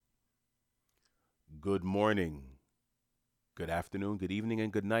Good morning, good afternoon, good evening,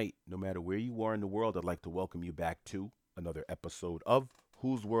 and good night. No matter where you are in the world, I'd like to welcome you back to another episode of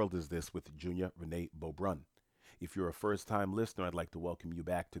Whose World Is This with Junior Renee Beaubrun. If you're a first time listener, I'd like to welcome you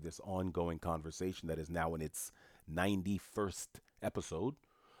back to this ongoing conversation that is now in its 91st episode.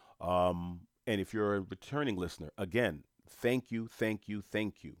 And if you're a returning listener, again, thank you, thank you,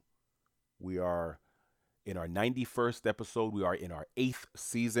 thank you. We are in our 91st episode, we are in our eighth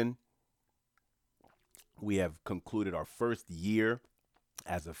season. We have concluded our first year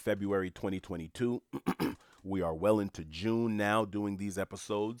as of February 2022. We are well into June now doing these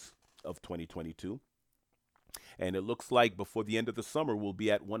episodes of 2022. And it looks like before the end of the summer, we'll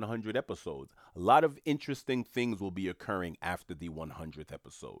be at 100 episodes. A lot of interesting things will be occurring after the 100th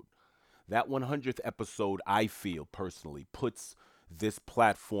episode. That 100th episode, I feel personally, puts this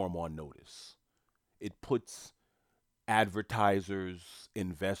platform on notice. It puts advertisers,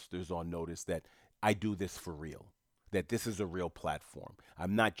 investors on notice that I do this for real, that this is a real platform.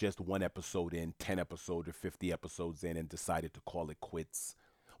 I'm not just one episode in, 10 episodes or 50 episodes in and decided to call it quits.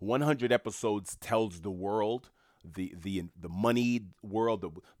 100 episodes tells the world, the money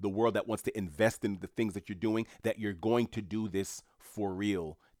world, the world that wants to invest in the things that you're doing, that you're going to do this for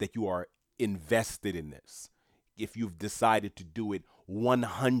real, that you are invested in this. If you've decided to do it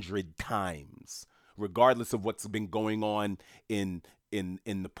 100 times, regardless of what's been going on in in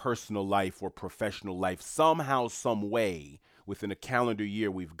the personal life or professional life, somehow, some way, within a calendar year,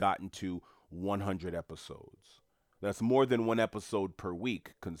 we've gotten to 100 episodes. That's more than one episode per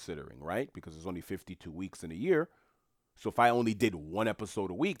week, considering, right? Because there's only 52 weeks in a year. So if I only did one episode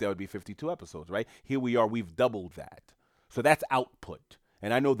a week, that would be 52 episodes, right? Here we are, we've doubled that. So that's output.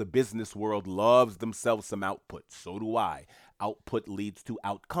 And I know the business world loves themselves some output. So do I. Output leads to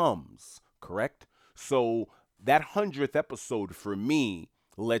outcomes, correct? So that 100th episode for me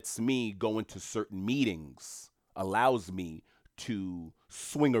lets me go into certain meetings, allows me to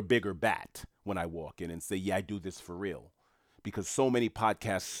swing a bigger bat when I walk in and say, yeah, I do this for real. Because so many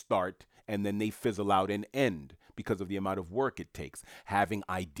podcasts start and then they fizzle out and end because of the amount of work it takes. Having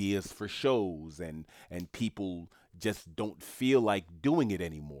ideas for shows and people just don't feel like doing it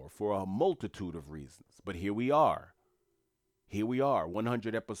anymore for a multitude of reasons. But here we are. Here we are,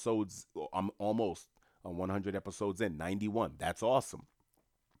 100 episodes. I'm almost 100 episodes in, 91. That's awesome.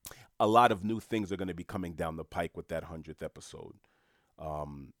 A lot of new things are going to be coming down the pike with that 100th episode.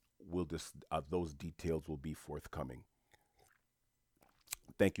 Um, we'll just those details will be forthcoming.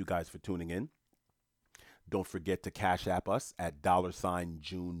 Thank you guys for tuning in. Don't forget to cash app us at dollar sign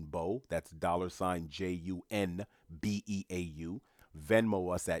Junebeo. That's dollar sign JUNBEAU.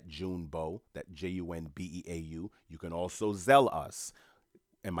 Venmo us at Junebeo. That JUNBEAU. You can also Zell us.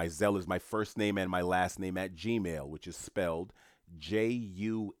 And my Zell is my first name and my last name at Gmail, which is spelled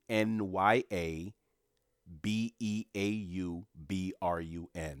JUNYABEAUBRUN.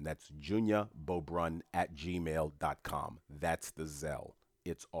 That's Junior Beaubrun at gmail.com. That's the Zell.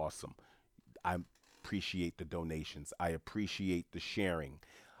 It's awesome. I appreciate the donations. I appreciate the sharing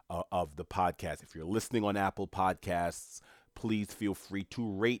of the podcast. If you're listening on Apple Podcasts, please feel free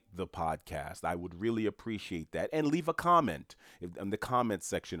to rate the podcast. I would really appreciate that. And leave a comment in the comment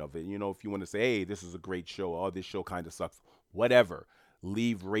section of it. You know, if you want to say, hey, this is a great show, or this show kind of sucks, whatever.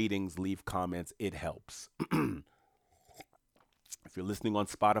 Leave ratings, leave comments. It helps. If you're listening on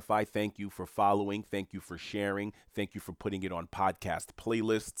Spotify, thank you for following. Thank you for sharing. Thank you for putting it on podcast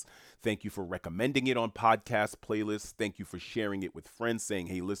playlists. Thank you for recommending it on podcast playlists. Thank you for sharing it with friends, saying,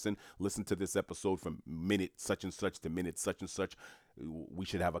 hey, listen to this episode from minute such and such to minute such and such. We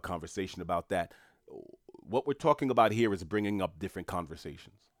should have a conversation about that. What we're talking about here is bringing up different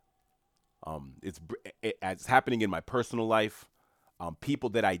conversations. It's happening in my personal life. People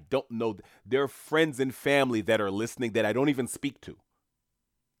that I don't know. There are friends and family that are listening that I don't even speak to.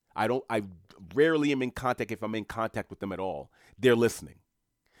 I rarely am in contact, if I'm in contact with them at all. They're listening.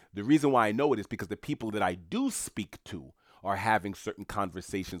 The reason why I know it is because the people that I do speak to are having certain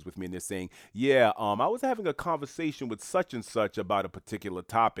conversations with me, and they're saying, yeah, I was having a conversation with such and such about a particular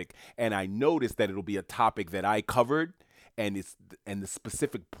topic, and I noticed that it'll be a topic that I covered, and the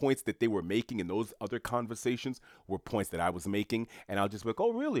specific points that they were making in those other conversations were points that I was making, and I'll just be like,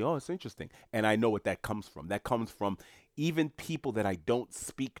 oh, really? Oh, it's interesting. And I know what that comes from. That comes from even people that I don't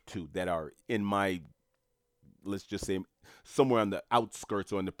speak to, that are in my, let's just say, somewhere on the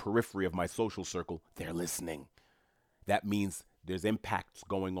outskirts or in the periphery of my social circle. They're listening. That means there's impacts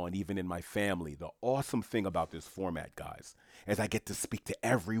going on even in my family. The awesome thing about this format, guys, is I get to speak to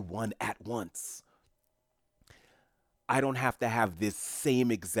everyone at once. I don't have to have this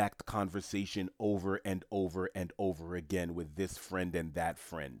same exact conversation over and over and over again with this friend and that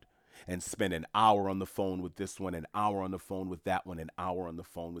friend. and spend an hour on the phone with this one, an hour on the phone with that one, an hour on the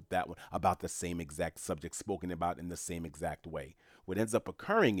phone with that one about the same exact subject spoken about in the same exact way. What ends up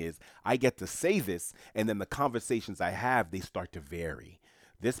occurring is I get to say this, and then the conversations I have, they start to vary.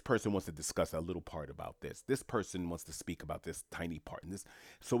 This person wants to discuss a little part about this. This person wants to speak about this tiny part. And this,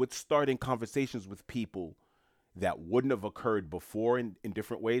 so it's starting conversations with people that wouldn't have occurred before in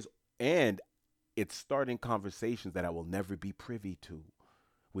different ways. And it's starting conversations that I will never be privy to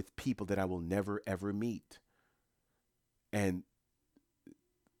with people that I will never ever meet. And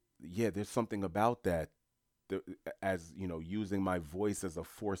yeah, there's something about that. The, as you know, using my voice as a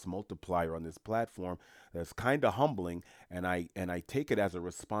force multiplier on this platform, that's kind of humbling, and I take it as a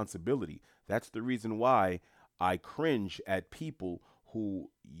responsibility. That's the reason why I cringe at people who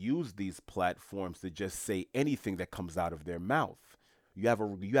use these platforms to just say anything that comes out of their mouth. You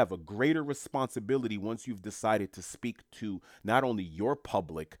have a greater responsibility once you've decided to speak to not only your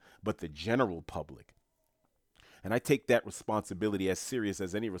public but the general public. And I take that responsibility as serious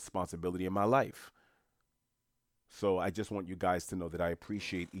as any responsibility in my life. So I just want you guys to know that I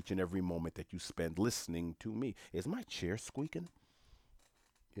appreciate each and every moment that you spend listening to me. Is my chair squeaking?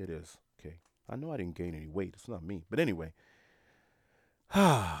 It is. Okay. I know I didn't gain any weight. It's not me. But anyway,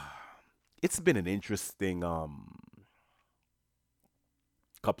 it's been an interesting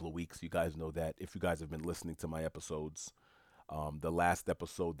couple of weeks. You guys know that if you guys have been listening to my episodes. The last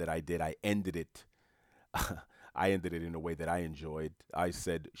episode that I did, I ended it. I ended it in a way that I enjoyed. I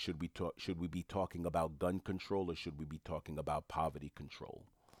said, should we be talking about gun control, or should we be talking about poverty control?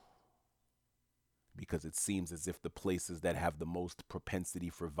 Because it seems as if the places that have the most propensity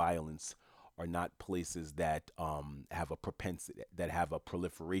for violence are not places that have a propensity, that have a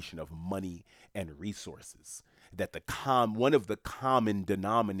proliferation of money and resources. That one of the common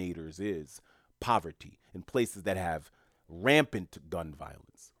denominators is poverty in places that have rampant gun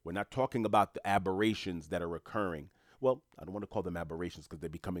violence. We're not talking about the aberrations that are occurring. Well, I don't want to call them aberrations because they're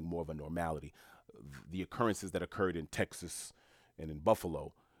becoming more of a normality. The occurrences that occurred in Texas and in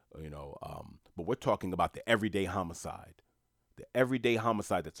Buffalo, but we're talking about the everyday homicide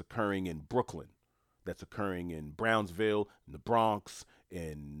that's occurring in Brooklyn, that's occurring in Brownsville, in the Bronx,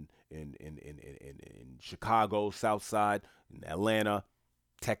 in Chicago, South Side, in Atlanta,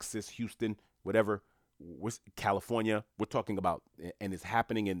 Texas, Houston, whatever, California. We're talking about, and it's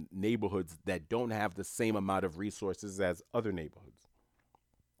happening in neighborhoods that don't have the same amount of resources as other neighborhoods.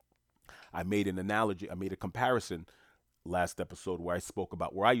 I made an analogy, I made a comparison last episode where I spoke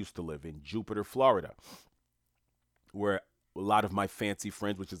about where I used to live in Jupiter, Florida, where a lot of my fancy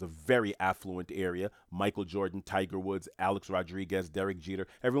friends, which is a very affluent area, Michael Jordan, Tiger Woods, Alex Rodriguez, Derek Jeter,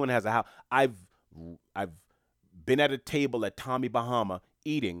 everyone has a house. I've been at a table at Tommy Bahama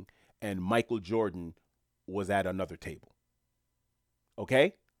eating, and Michael Jordan was at another table.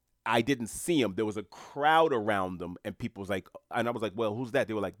 Okay? I didn't see him. There was a crowd around them, and people was like, and I was like, well, who's that?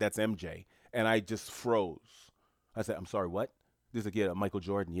 They were like, that's MJ. And I just froze. I said, I'm sorry, what? This like, yeah, Michael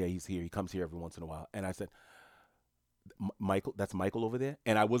Jordan. Yeah, he's here. He comes here every once in a while. And I said, Michael, that's Michael over there?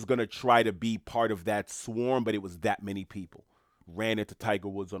 And I was going to try to be part of that swarm, but it was that many people. Ran into Tiger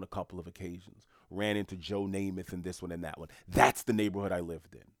Woods on a couple of occasions. Ran into Joe Namath and this one and that one. That's the neighborhood I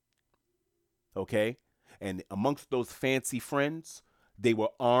lived in. Okay? And amongst those fancy friends, they were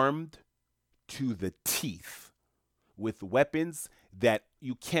armed to the teeth with weapons that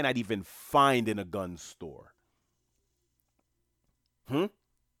you cannot even find in a gun store.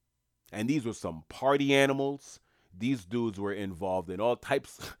 And these were some party animals. These dudes were involved in all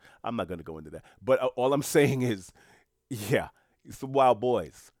types. I'm not going to go into that. But all I'm saying is, yeah, some wild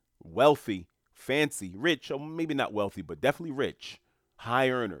boys. Wealthy, fancy, rich, or maybe not wealthy, but definitely rich. High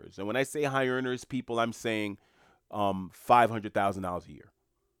earners. And when I say high earners, people, I'm saying $500,000 a year.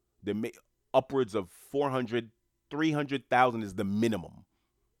 They're upwards of 400, 300,000 is the minimum.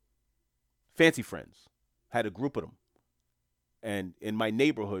 Fancy friends. Had a group of them. And in my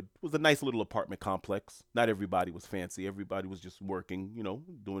neighborhood, it was a nice little apartment complex. Not everybody was fancy. Everybody was just working,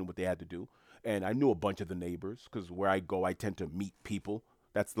 doing what they had to do. And I knew a bunch of the neighbors because where I go, I tend to meet people.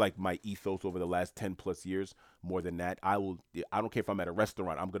 That's like my ethos over the last 10 plus years. More than that, I don't care if I'm at a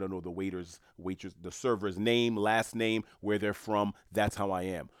restaurant. I'm going to know the waiters, waitress, the server's name, last name, where they're from. That's how I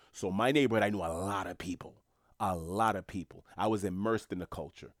am. So my neighborhood, I knew a lot of people. A lot of people. I was immersed in the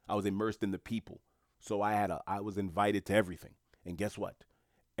culture. I was immersed in the people. So I was invited to everything. And guess what?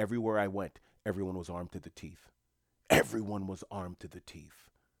 Everywhere I went, everyone was armed to the teeth. Everyone was armed to the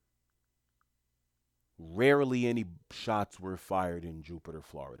teeth. Rarely any shots were fired in Jupiter,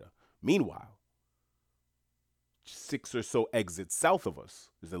 Florida. Meanwhile, 6 or so exits south of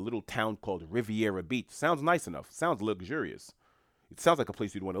us, there's a little town called Riviera Beach. Sounds nice enough. Sounds luxurious. It sounds like a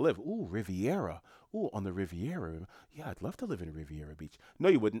place you'd want to live. Ooh, Riviera. Ooh, on the Riviera. Yeah, I'd love to live in Riviera Beach. No,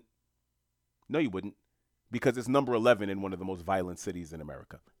 you wouldn't. No, you wouldn't. Because it's number 11 in one of the most violent cities in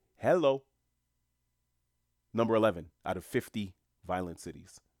America. Hello. Number 11 out of 50 violent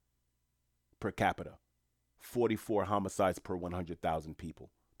cities per capita. 44 homicides per 100,000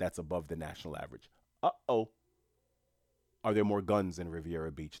 people. That's above the national average. Uh-oh. Are there more guns in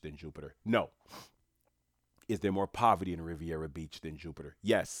Riviera Beach than Jupiter? No. Is there more poverty in Riviera Beach than Jupiter?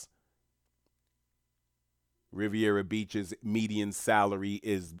 Yes. Riviera Beach's median salary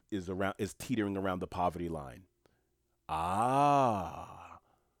is teetering around the poverty line. Ah.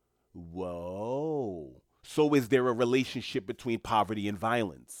 Whoa. So is there a relationship between poverty and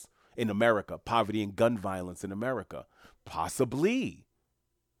violence in America? Poverty and gun violence in America? Possibly.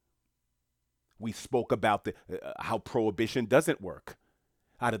 We spoke about how prohibition doesn't work.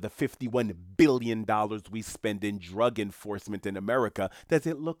 Out of the $51 billion we spend in drug enforcement in America, does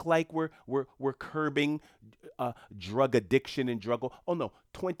it look like we're curbing drug addiction and Oh no,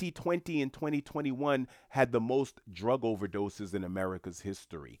 2020 and 2021 had the most drug overdoses in America's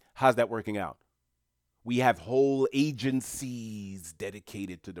history. How's that working out? We have whole agencies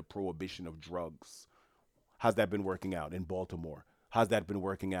dedicated to the prohibition of drugs. How's that been working out in Baltimore? How's that been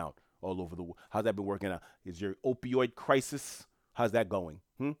working out all over the world? How's that been working out? Is your opioid crisis? How's that going?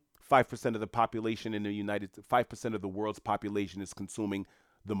 5% of the population in the 5% of the world's population is consuming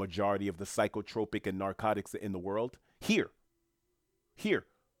the majority of the psychotropic and narcotics in the world. Here,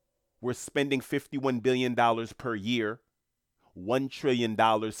 we're spending $51 billion per year, $1 trillion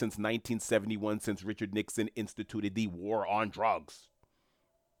since 1971, since Richard Nixon instituted the war on drugs.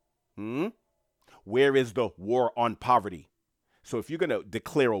 Where is the war on poverty? So if you're going to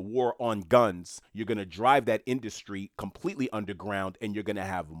declare a war on guns, you're going to drive that industry completely underground, and you're going to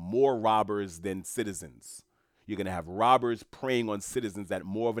have more robbers than citizens. You're going to have robbers preying on citizens at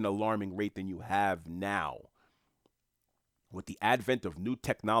more of an alarming rate than you have now. With the advent of new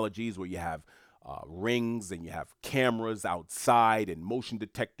technologies where you have rings and you have cameras outside and motion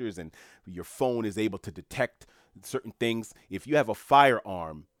detectors, and your phone is able to detect certain things. If you have a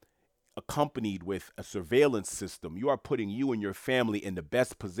firearm accompanied with a surveillance system, you are putting you and your family in the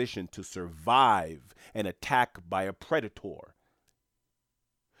best position to survive an attack by a predator.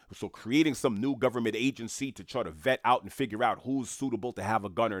 So creating some new government agency to try to vet out and figure out who's suitable to have a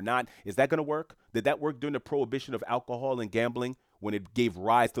gun or not, is that going to work? Did that work during the prohibition of alcohol and gambling when it gave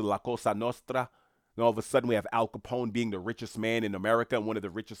rise to La Cosa Nostra? And all of a sudden we have Al Capone being the richest man in America and one of the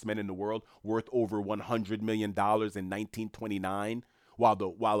richest men in the world, worth over $100 million in 1929.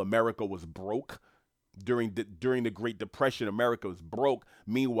 While America was broke during the Great Depression, America was broke.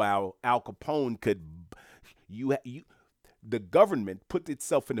 Meanwhile, Al Capone the government put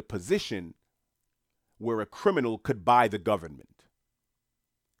itself in a position where a criminal could buy the government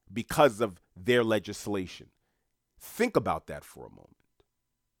because of their legislation. Think about that for a moment.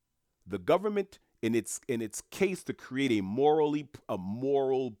 The government, in its case to create a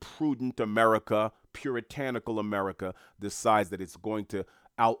moral, prudent America, puritanical America, decides that it's going to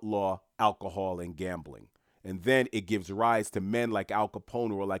outlaw alcohol and gambling. And then it gives rise to men like Al Capone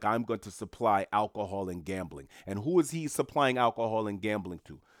who are like, I'm going to supply alcohol and gambling. And who is he supplying alcohol and gambling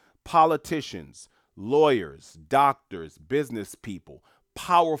to? Politicians, lawyers, doctors, business people,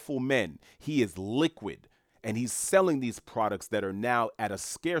 powerful men. He is liquid. And he's selling these products that are now at a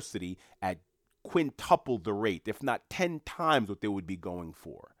scarcity at quintuple the rate, if not 10 times what they would be going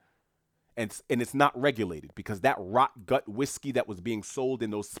for. And it's not regulated, because that rot gut whiskey that was being sold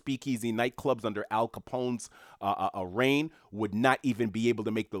in those speakeasy nightclubs under Al Capone's reign would not even be able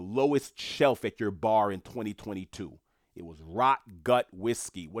to make the lowest shelf at your bar in 2022. It was rot gut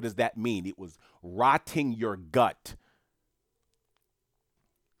whiskey. What does that mean? It was rotting your gut.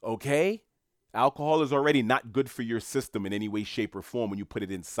 Okay? Alcohol is already not good for your system in any way, shape, or form when you put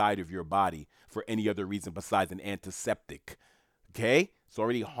it inside of your body for any other reason besides an antiseptic. Okay? It's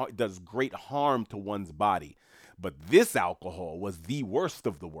already does great harm to one's body. But this alcohol was the worst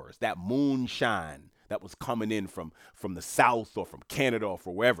of the worst. That moonshine that was coming in from the South or from Canada or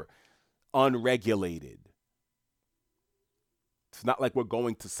from wherever, unregulated. It's not like we're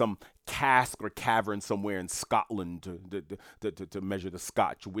going to some cask or cavern somewhere in Scotland to measure the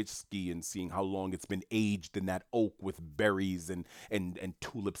Scotch whiskey and seeing how long it's been aged in that oak with berries and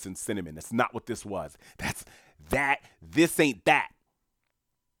tulips and cinnamon. That's not what this was. This ain't that.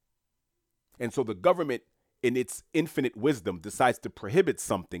 And so the government, in its infinite wisdom, decides to prohibit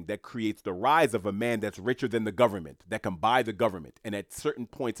something that creates the rise of a man that's richer than the government, that can buy the government, and at certain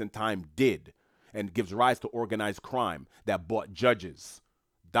points in time did, and gives rise to organized crime that bought judges,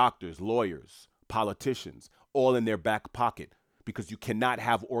 doctors, lawyers, politicians, all in their back pocket, because you cannot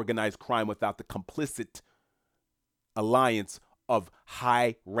have organized crime without the complicit alliance of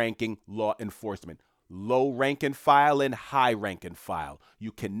high ranking law enforcement. Low rank and file and high rank and file.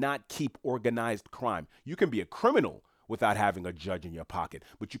 You cannot keep organized crime. You can be a criminal without having a judge in your pocket,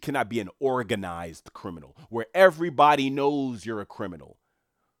 but you cannot be an organized criminal where everybody knows you're a criminal.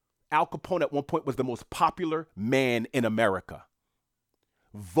 Al Capone at one point was the most popular man in America,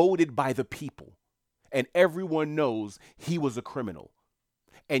 voted by the people, and everyone knows he was a criminal.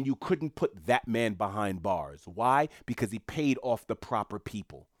 And you couldn't put that man behind bars. Why? Because he paid off the proper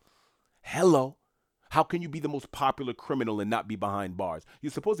people. Hello. How can you be the most popular criminal and not be behind bars?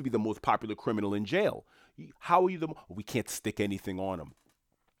 You're supposed to be the most popular criminal in jail. How are you we can't stick anything on him.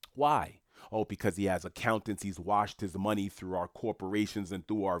 Why? Oh, because he has accountants. He's washed his money through our corporations and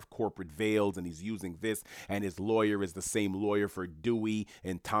through our corporate veils, and he's using this. And his lawyer is the same lawyer for Dewey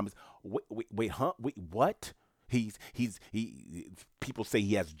and Thomas. Wait, huh? Wait, what? He. People say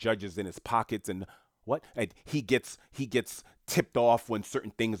he has judges in his pockets, and what? And he gets tipped off when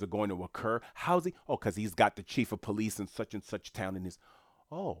certain things are going to occur. How's he? Oh, because he's got the chief of police in such and such town in his.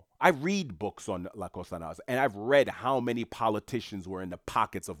 Oh, I read books on La Cosa Nostra, and I've read how many politicians were in the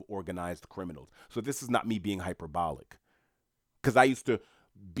pockets of organized criminals. So this is not me being hyperbolic, because I used to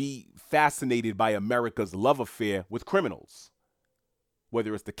be fascinated by America's love affair with criminals.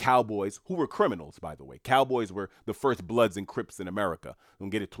 Whether it's the Cowboys, who were criminals, by the way. Cowboys were the first Bloods and Crips in America. Don't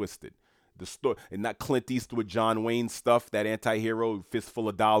get it twisted. The story, and not Clint Eastwood, John Wayne stuff, that anti-hero, fistful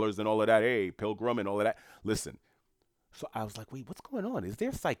of dollars and all of that. Hey, Pilgrim and all of that. Listen. So I was like, wait, what's going on? Is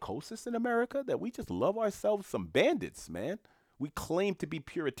there psychosis in America that we just love ourselves some bandits, man? We claim to be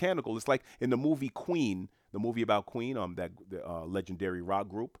puritanical. It's like in the movie Queen, the movie about Queen, that legendary rock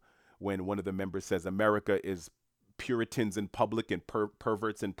group, when one of the members says America is Puritans in public and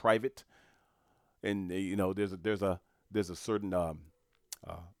perverts in private, and there's a certain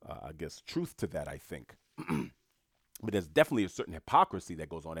I guess truth to that, I think. But there's definitely a certain hypocrisy that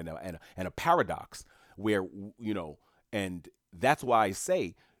goes on, and a paradox where and that's why I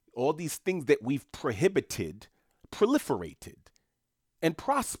say all these things that we've prohibited proliferated and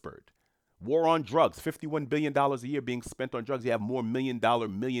prospered. War on drugs, $51 billion a year being spent on drugs. You have more million-dollar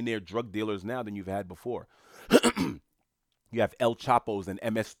millionaire drug dealers now than you've had before. You have El Chapos and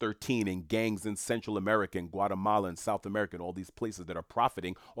MS-13 and gangs in Central America and Guatemala and South America and all these places that are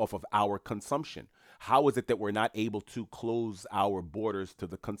profiting off of our consumption. How is it that we're not able to close our borders to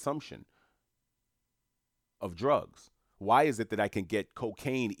the consumption of drugs? Why is it that I can get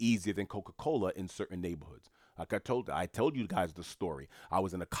cocaine easier than Coca-Cola in certain neighborhoods? Like I told you guys the story. I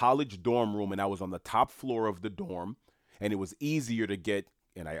was in a college dorm room and I was on the top floor of the dorm, and it was easier to get.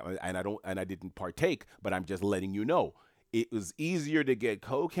 And I didn't partake, but I'm just letting you know. It was easier to get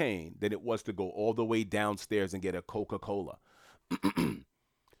cocaine than it was to go all the way downstairs and get a Coca-Cola.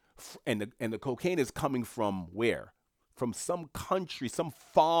 And the cocaine is coming from where? From some country, some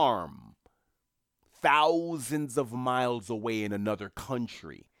farm, thousands of miles away in another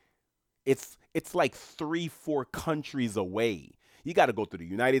country. It's like 3-4 countries away. You got to go through the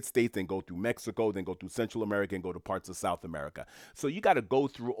United States, then go through Mexico, then go through Central America, and go to parts of South America. So you got to go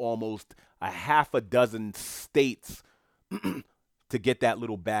through almost a half a dozen states to get that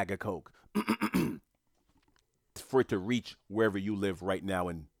little bag of Coke for it to reach wherever you live right now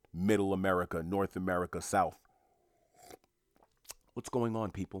in Middle America, North America, South. What's going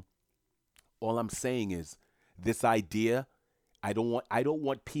on, people? All I'm saying is this idea, I don't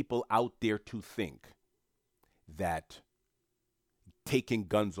want people out there to think that taking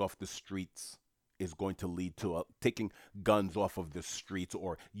guns off the streets is going to lead to taking guns off of the streets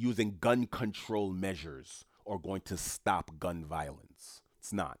or using gun control measures are going to stop gun violence.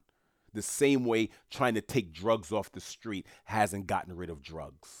 It's not. The same way trying to take drugs off the street hasn't gotten rid of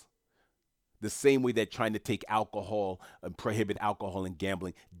drugs. The same way that trying to take alcohol and prohibit alcohol and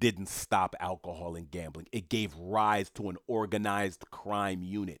gambling didn't stop alcohol and gambling. It gave rise to an organized crime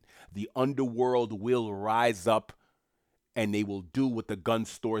unit. The underworld will rise up and they will do what the gun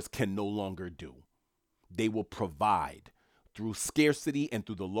stores can no longer do. They will provide through scarcity and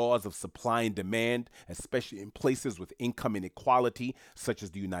through the laws of supply and demand, especially in places with income inequality, such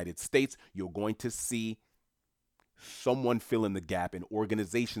as the United States. You're going to see someone fill in the gap and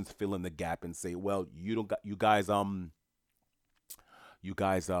organizations fill in the gap and say, well, you guys want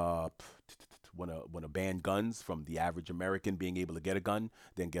to ban guns from the average American being able to get a gun,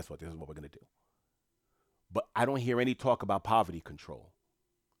 then guess what? This is what we're going to do. But I don't hear any talk about poverty control.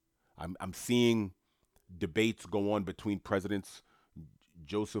 I'm seeing debates go on between Presidents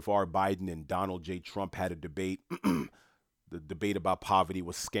Joseph R. Biden and Donald J. Trump had a debate. The debate about poverty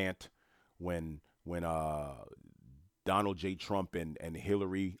was scant when Donald J. Trump and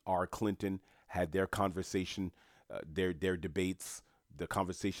Hillary R. Clinton had their conversation, their debates, the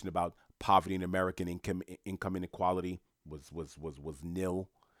conversation about poverty and American income inequality was nil.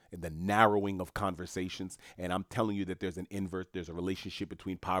 And the narrowing of conversations, and I'm telling you that there's a relationship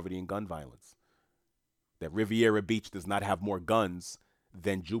between poverty and gun violence. That Riviera Beach does not have more guns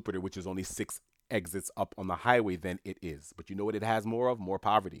than Jupiter, which is only 6 exits up on the highway than it is. But you know what it has more of? More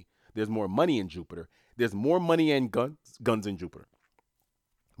poverty. There's more money in Jupiter. There's more money and guns in Jupiter.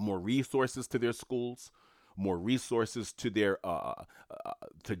 More resources to their schools, more resources to their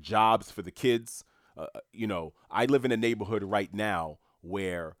to jobs for the kids. I live in a neighborhood right now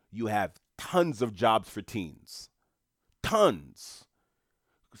where you have tons of jobs for teens, tons.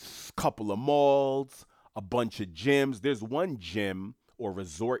 Couple of malls, a bunch of gyms. There's one gym or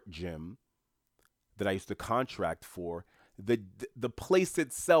resort gym that I used to contract for. The place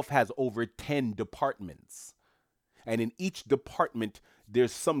itself has over 10 departments. And in each department,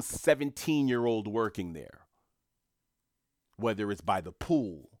 there's some 17-year-old working there, whether it's by the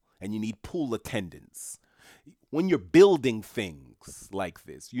pool and you need pool attendants. When you're building things like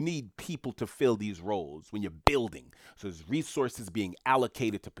this, you need people to fill these roles when you're building. So there's resources being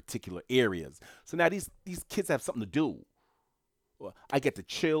allocated to particular areas. So now these kids have something to do. Well, I get to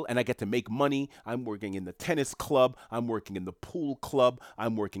chill and I get to make money. I'm working in the tennis club. I'm working in the pool club.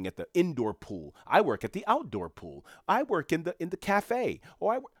 I'm working at the indoor pool. I work at the outdoor pool. I work in the cafe.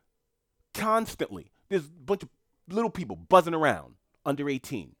 Constantly. There's a bunch of little people buzzing around under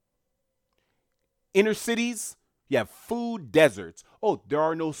 18. Inner cities, you have food deserts. Oh, there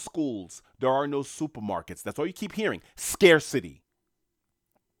are no schools. There are no supermarkets. That's all you keep hearing. Scarcity.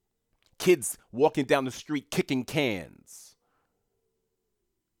 Kids walking down the street kicking cans.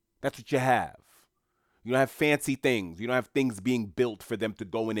 That's what you have. You don't have fancy things. You don't have things being built for them to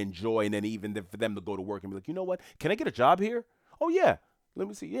go and enjoy, and then even for them to go to work and be like, you know what? Can I get a job here? Oh, yeah. Let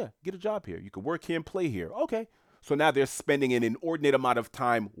me see. Yeah, get a job here. You can work here and play here. Okay. So now they're spending an inordinate amount of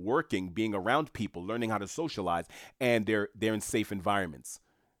time working, being around people, learning how to socialize, and they're in safe environments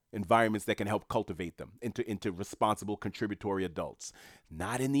that can help cultivate them into responsible contributory adults.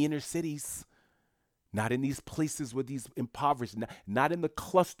 Not in the inner cities, not in these places where these impoverished, not in the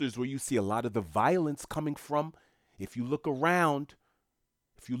clusters where you see a lot of the violence coming from. If you look around,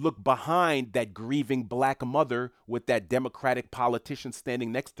 if you look behind that grieving black mother with that Democratic politician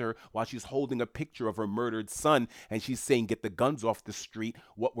standing next to her while she's holding a picture of her murdered son and she's saying, get the guns off the street,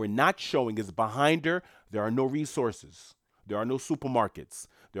 what we're not showing is behind her, there are no resources. There are no supermarkets.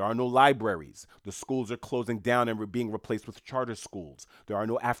 There are no libraries. The schools are closing down and being replaced with charter schools. There are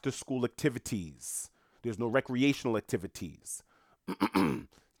no after school activities. There's no recreational activities.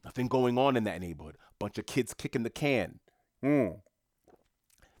 Nothing going on in that neighborhood. Bunch of kids kicking the can.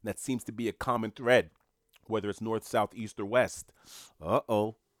 That seems to be a common thread, whether it's north, south, east, or west.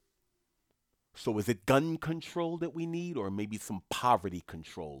 Uh-oh. So is it gun control that we need, or maybe some poverty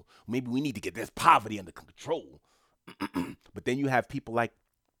control? Maybe we need to get this poverty under control. But then you have people like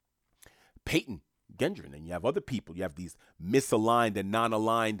Peyton Gendron, and you have other people. You have these misaligned and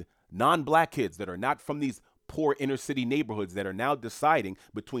non-aligned, non-black kids that are not from these poor inner city neighborhoods that are now deciding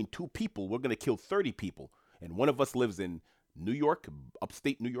between two people, we're going to kill 30 people. And one of us lives in New York,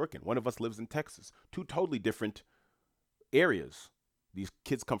 upstate New York, and one of us lives in Texas. Two totally different areas. These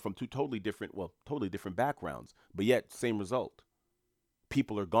kids come from totally different backgrounds, but yet same result.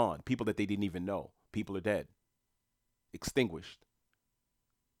 People are gone. People that they didn't even know. People are dead. Extinguished.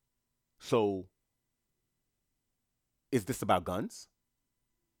 So, is this about guns?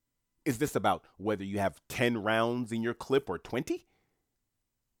 Is this about whether you have 10 rounds in your clip or 20?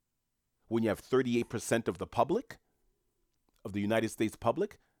 When you have 38% of the public, of the United States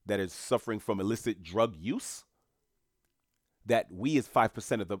public, that is suffering from illicit drug use? That we as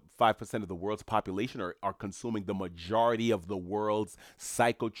 5% of the world's population are consuming the majority of the world's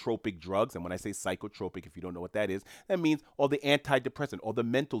psychotropic drugs. And when I say psychotropic, if you don't know what that is, that means all the antidepressant, all the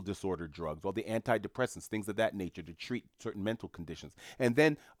mental disorder drugs, all the antidepressants, things of that nature to treat certain mental conditions. And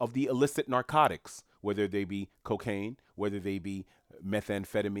then of the illicit narcotics, whether they be cocaine, whether they be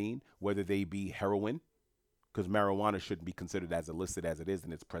methamphetamine, whether they be heroin, because marijuana shouldn't be considered as illicit as it is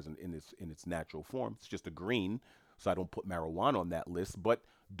in its present in its natural form. It's just a green. So I don't put marijuana on that list. But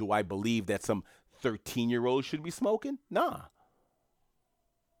do I believe that some 13-year-old should be smoking? Nah.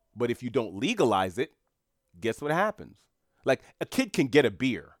 But if you don't legalize it, guess what happens? Like a kid can get a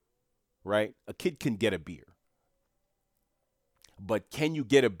beer, right? A kid can get a beer. But can you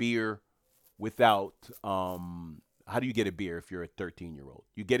get a beer without, how do you get a beer if you're a 13-year-old?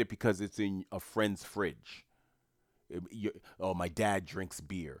 You get it because it's in a friend's fridge. Oh, my dad drinks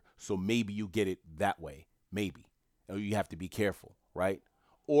beer. So maybe you get it that way. Maybe. you have to be careful, right?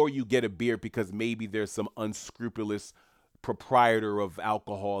 Or you get a beer because maybe there's some unscrupulous proprietor of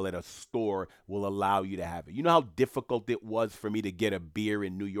alcohol at a store will allow you to have it. You know how difficult it was for me to get a beer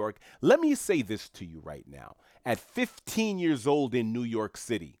in New York? Let me say this to you right now. At 15 years old in New York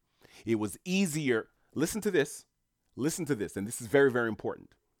City, it was easier. Listen to this. Listen to this. And this is very, very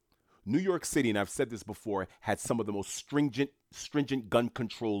important. New York City, and I've said this before, had some of the most stringent gun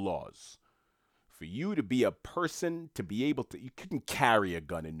control laws. For you to be a person, to be able to, you couldn't carry a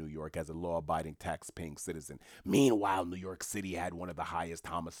gun in New York as a law abiding, tax paying citizen. Meanwhile, New York City had one of the highest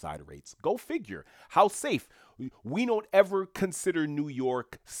homicide rates. Go figure. How safe? We don't ever consider New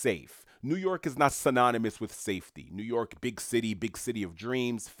York safe. New York is not synonymous with safety. New York, big city of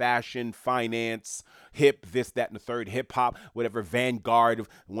dreams, fashion, finance, hip, this, that, and the third, hip hop, whatever, vanguard of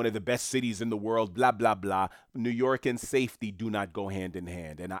one of the best cities in the world, blah, blah, blah. New York and safety do not go hand in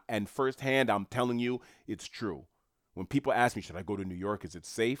hand. And firsthand, I'm telling you, it's true. When people ask me, should I go to New York? Is it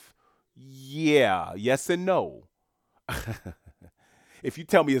safe? Yeah, yes and no. If you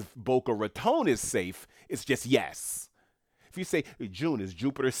tell me if Boca Raton is safe, it's just yes. If you say, hey, June, is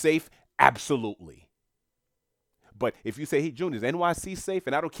Jupiter safe? Absolutely. But if you say, hey, June, is NYC safe?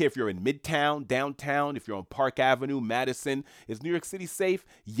 And I don't care if you're in Midtown, downtown, if you're on Park Avenue, Madison, is New York City safe?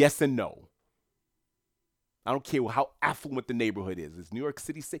 Yes and no. I don't care how affluent the neighborhood is. Is New York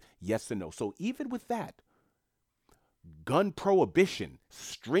City safe? Yes and no. So even with that, gun prohibition,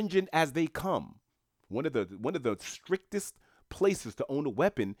 stringent as they come, one of the strictest places to own a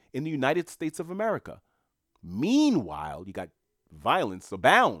weapon in the United States of America. Meanwhile, you got violence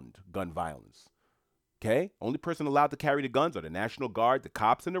abound, gun violence. Okay? Only person allowed to carry the guns are the National Guard, the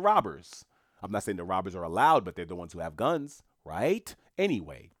cops, and the robbers. I'm not saying the robbers are allowed, but they're the ones who have guns, right?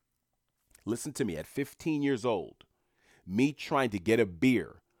 Anyway, listen to me. At 15 years old, me trying to get a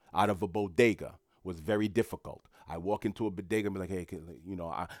beer out of a bodega was very difficult. I walk into a bodega and be like, hey,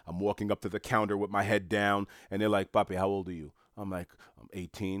 I'm walking up to the counter with my head down, and they're like, Papi, how old are you? I'm like, I'm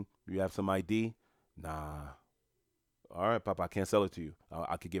 18. Do you have some ID? Nah. All right, Papa, I can't sell it to you.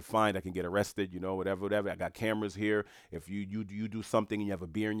 I could get fined. I can get arrested. Whatever. I got cameras here. If you do something and you have a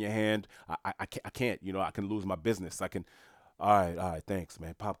beer in your hand, I can't. I can lose my business. I can. All right. Thanks,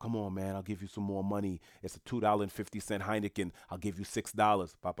 man. Pop, come on, man. I'll give you some more money. It's a $2.50 Heineken. I'll give you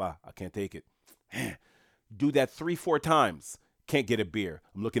 $6. Papa, I can't take it. Do that 3-4 times. Can't get a beer.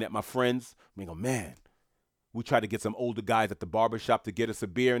 I'm looking at my friends. I go, man. We tried to get some older guys at the barbershop to get us a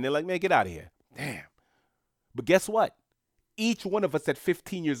beer, and they're like, man, get out of here. Damn. But guess what? Each one of us at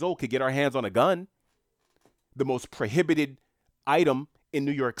 15 years old could get our hands on a gun, the most prohibited item in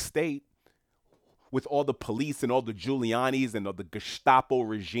New York State, with all the police and all the Giulianis and all the Gestapo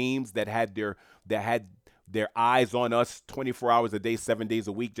regimes that had their eyes on us 24 hours a day, 7 days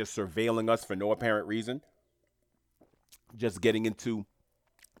a week, just surveilling us for no apparent reason, just getting into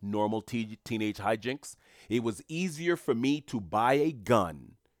normal teenage hijinks. It was easier for me to buy a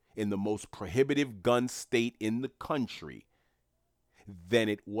gun in the most prohibitive gun state in the country than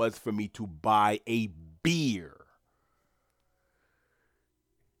it was for me to buy a beer,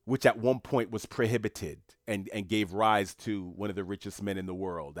 which at one point was prohibited and gave rise to one of the richest men in the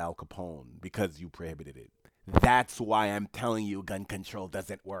world, Al Capone, because you prohibited it. That's why I'm telling you gun control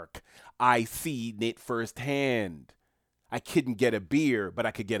doesn't work. I see it firsthand. I couldn't get a beer, but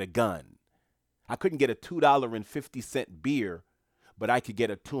I could get a gun. I couldn't get a $2.50 beer, but I could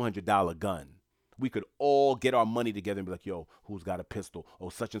get a $200 gun. We could all get our money together and be like, yo, who's got a pistol? Oh,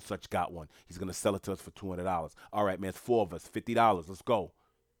 such and such got one. He's going to sell it to us for $200. All right, man, it's 4 of us, $50. Let's go.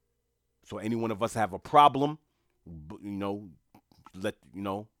 So any one of us have a problem, boom,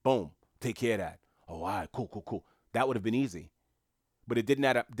 take care of that. Oh, all right, cool. That would have been easy. But it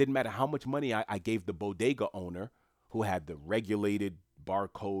didn't matter how much money I gave the bodega owner, who had the regulated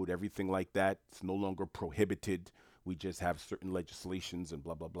barcode, everything like that. It's no longer prohibited. We just have certain legislations and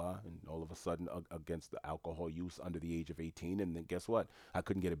blah, blah, blah. And all of a sudden against the alcohol use under the age of 18. And then guess what? I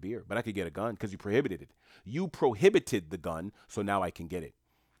couldn't get a beer, but I could get a gun because you prohibited it. You prohibited the gun, so now I can get it.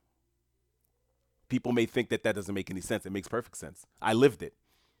 People may think that doesn't make any sense. It makes perfect sense. I lived it.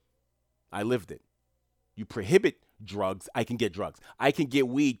 You prohibit drugs, I can get drugs. I can get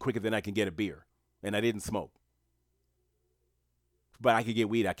weed quicker than I can get a beer. And I didn't smoke. But I can get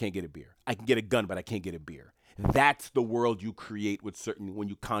weed, I can't get a beer. I can get a gun, but I can't get a beer. That's the world you create when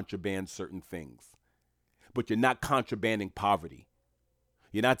you contraband certain things. But you're not contrabanding poverty.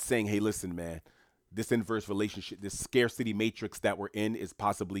 You're not saying, hey, listen, man, this inverse relationship, this scarcity matrix that we're in is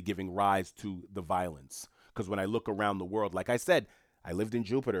possibly giving rise to the violence. Because when I look around the world, like I said, I lived in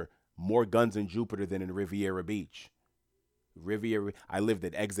Jupiter, more guns in Jupiter than in Riviera Beach. I lived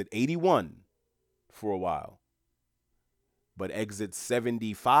at exit 81 for a while. but exit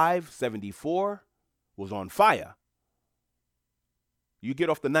 75, 74 was on fire. You get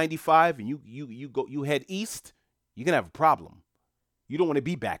off the 95 and you head east, you're gonna have a problem. You don't want to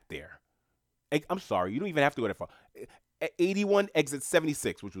be back there. I'm sorry, you don't even have to go that far. 81 exit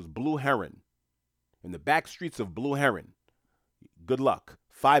 76, which was Blue Heron, in the back streets of Blue Heron. Good luck.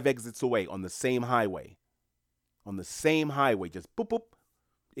 5 exits away on the same highway. On the same highway, just boop boop.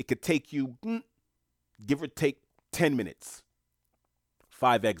 It could take you, give or take, 10 minutes.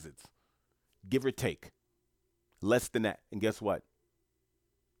 5 exits, give or take. Less than that. And guess what?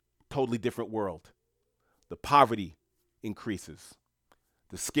 Totally different world. The poverty increases.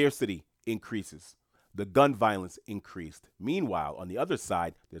 The scarcity increases. The gun violence increased. Meanwhile, on the other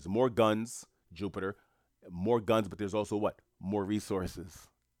side, there's more guns, Jupiter, more guns, but there's also what? More resources,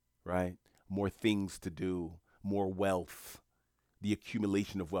 right? More things to do, more wealth, the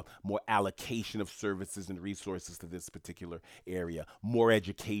accumulation of wealth, more allocation of services and resources to this particular area, more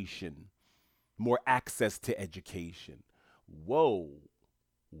education, more access to education. Whoa,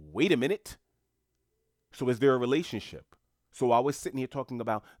 wait a minute. So is there a relationship? So I was sitting here talking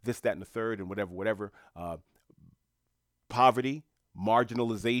about this, that, and the third, and whatever. Poverty,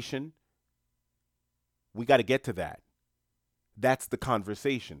 marginalization. We got to get to that. That's the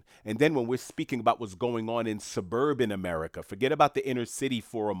conversation. And then when we're speaking about what's going on in suburban America, forget about the inner city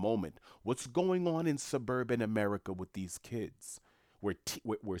for a moment. What's going on in suburban America with these kids, where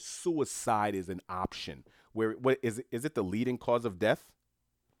suicide is an option? Where what is it the leading cause of death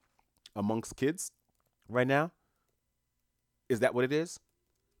amongst kids right now? Is that what it is?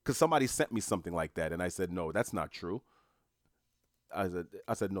 Because somebody sent me something like that, and I said, no, that's not true. I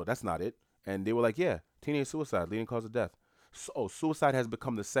said, no, that's not it. And they were like, yeah, teenage suicide, leading cause of death. So, suicide has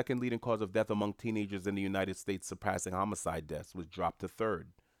become the second leading cause of death among teenagers in the United States, surpassing homicide deaths, which dropped to third.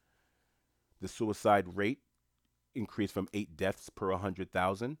 The suicide rate increased from 8 deaths per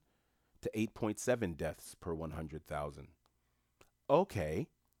 100,000 to 8.7 deaths per 100,000. Okay.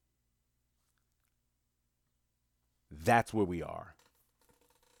 That's where we are.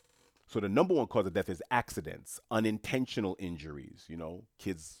 So the number one cause of death is accidents, unintentional injuries,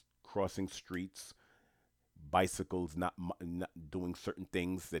 kids crossing streets, bicycles not doing certain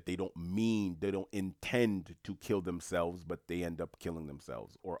things that they don't intend to kill themselves, but they end up killing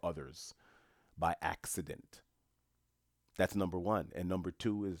themselves or others by accident. That's number one. And number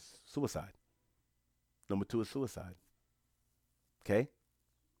two is suicide. Okay?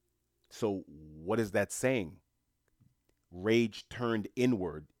 So what is that saying? Rage turned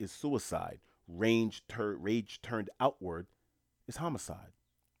inward is suicide. Rage turned outward is homicide.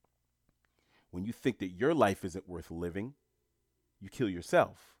 When you think that your life isn't worth living, you kill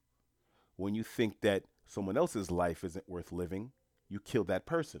yourself. When you think that someone else's life isn't worth living, you kill that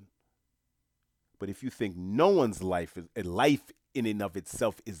person. But if you think no one's life in and of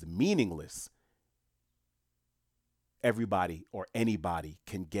itself is meaningless, everybody or anybody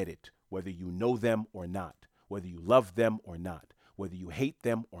can get it, whether you know them or not, whether you love them or not, whether you hate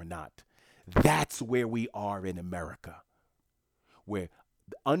them or not. That's where we are in America, where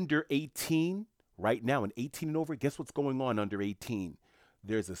under 18 right now, and 18 and over, guess what's going on under 18?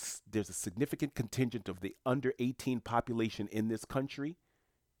 There's a significant contingent of the under 18 population in this country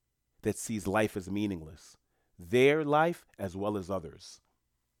that sees life as meaningless, their life as well as others.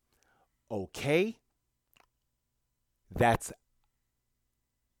 Okay, that's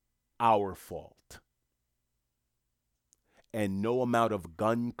our fault. And no amount of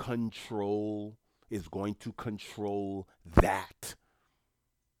gun control is going to control that.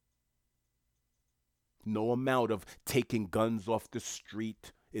 No amount of taking guns off the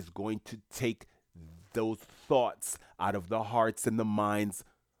street is going to take those thoughts out of the hearts and the minds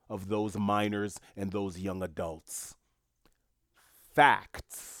of those minors and those young adults.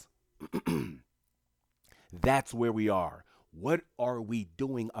 Facts. That's where we are. What are we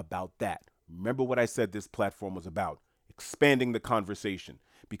doing about that? Remember what I said this platform was about. Expanding the conversation,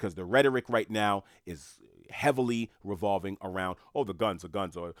 because the rhetoric right now is heavily revolving around, the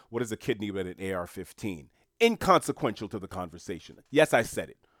guns, or what is a kidney with an AR-15? Inconsequential to the conversation. Yes, I said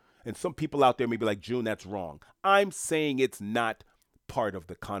it. And some people out there may be like, June, that's wrong. I'm saying it's not part of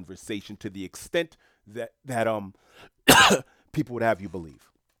the conversation to the extent that people would have you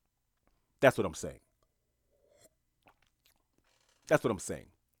believe. That's what I'm saying.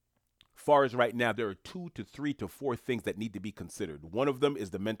 Far as right now, there are 2 to 3 to 4 things that need to be considered. One of them is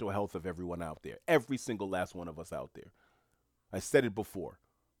the mental health of everyone out there. Every single last one of us out there. I said it before.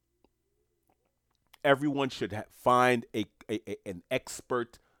 Everyone should find an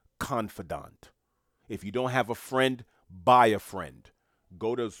expert confidant. If you don't have a friend, buy a friend.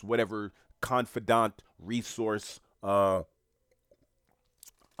 Go to whatever confidant resource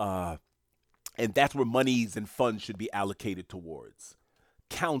And that's where monies and funds should be allocated towards.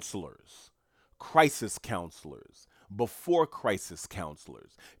 Counselors, crisis counselors, before crisis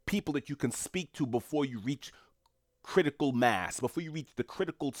counselors, people that you can speak to before you reach critical mass, before you reach the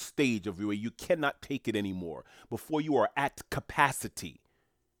critical stage of where you cannot take it anymore, before you are at capacity.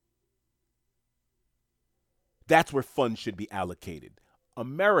 That's where funds should be allocated.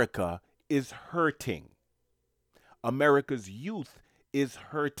 America is hurting. America's youth is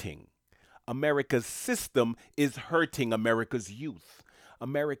hurting. America's system is hurting America's youth.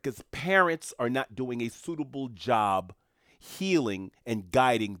 America's parents are not doing a suitable job healing and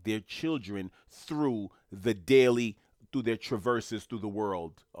guiding their children through the daily, through their traverses through the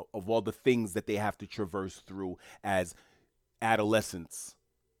world, of all the things that they have to traverse through as adolescents,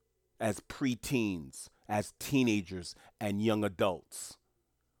 as preteens, as teenagers, and young adults.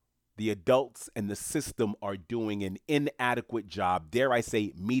 The adults and the system are doing an inadequate job. Dare I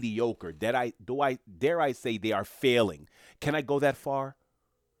say mediocre? Dare I say they are failing? Can I go that far?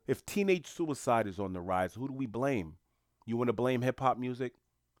 If teenage suicide is on the rise, who do we blame? You want to blame hip hop music?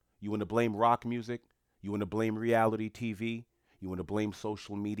 You want to blame rock music? You want to blame reality TV? You want to blame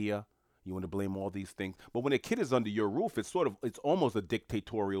social media? You want to blame all these things? But when a kid is under your roof, it's almost a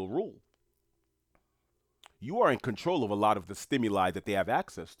dictatorial rule. You are in control of a lot of the stimuli that they have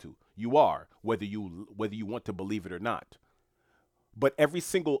access to. You are, whether you want to believe it or not. But every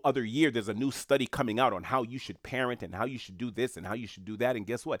single other year, there's a new study coming out on how you should parent and how you should do this and how you should do that. And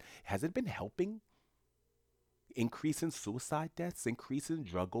guess what? Has it been helping? Increase in suicide deaths, increases in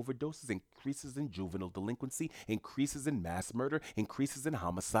drug overdoses, increases in juvenile delinquency, increases in mass murder, increases in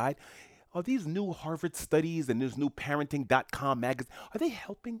homicide. Are these new Harvard studies and this new parenting.com magazine, are they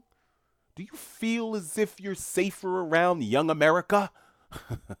helping? Do you feel as if you're safer around young America?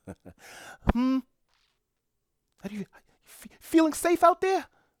 Are you feeling safe out there?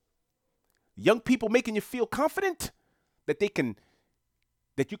 Young people making you feel confident that you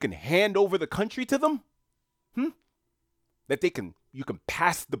can hand over the country to them? That you can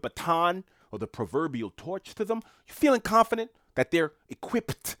pass the baton or the proverbial torch to them? You feeling confident that they're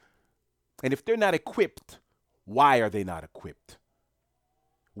equipped? And if they're not equipped, why are they not equipped?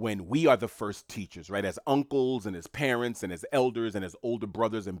 When we are the first teachers, right? As uncles and as parents and as elders and as older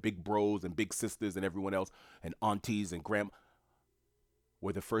brothers and big bros and big sisters and everyone else and aunties and grandma,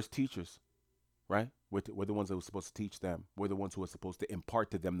 we're the first teachers, right? We're the ones that were supposed to teach them. We're the ones who are supposed to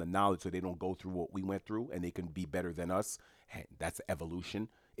impart to them the knowledge so they don't go through what we went through and they can be better than us. And that's evolution,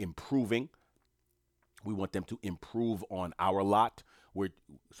 improving. We want them to improve on our lot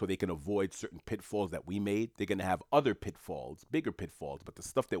so they can avoid certain pitfalls that we made. They're going to have other pitfalls, bigger pitfalls, but the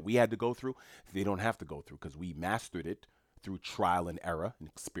stuff that we had to go through, they don't have to go through because we mastered it through trial and error and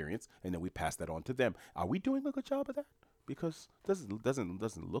experience, and then we pass that on to them. Are we doing a good job of that? Because it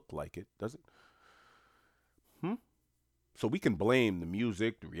doesn't look like it, does it? So we can blame the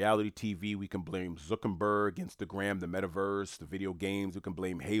music, the reality TV. We can blame Zuckerberg, Instagram, the metaverse, the video games. We can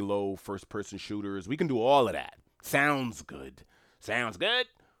blame Halo, first-person shooters. We can do all of that. Sounds good. Sounds good.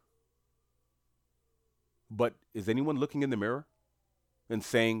 But is anyone looking in the mirror and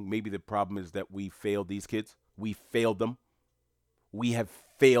saying maybe the problem is that we failed these kids? We failed them. We have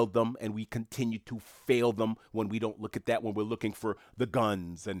failed them, and we continue to fail them when we don't look at that, when we're looking for the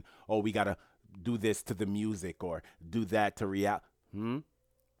guns and, oh, we got to do this to the music or do that to reality. I'm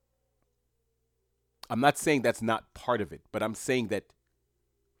not saying that's not part of it, but I'm saying that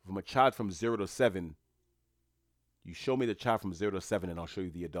from a child from 0 to 7, you show me the child from 0 to 7 and I'll show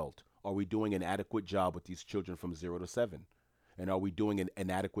you the adult. Are we doing an adequate job with these children from 0 to 7? And are we doing an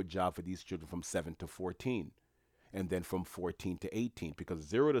adequate job for these children from 7 to 14? And then from 14 to 18? Because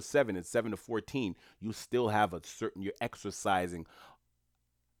 0 to 7 and 7 to 14, you still have you're exercising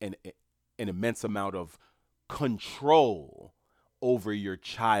an immense amount of control over your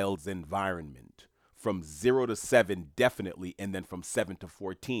child's environment. From 0 to 7, definitely, and then from 7 to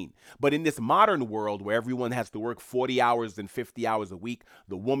 14. But in this modern world where everyone has to work 40 hours and 50 hours a week,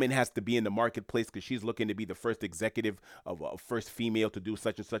 the woman has to be in the marketplace because she's looking to be the first executive of first female to do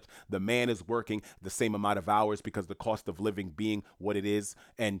such and such. The man is working the same amount of hours because the cost of living being what it is.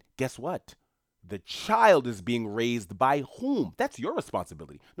 And guess what? The child is being raised by whom? That's your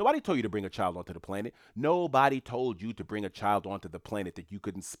responsibility. Nobody told you to bring a child onto the planet. Nobody told you to bring a child onto the planet that you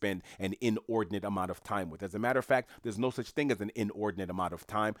couldn't spend an inordinate amount of time with. As a matter of fact, there's no such thing as an inordinate amount of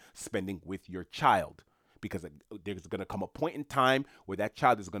time spending with your child, because there's going to come a point in time where that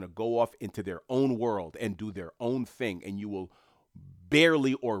child is going to go off into their own world and do their own thing, and you will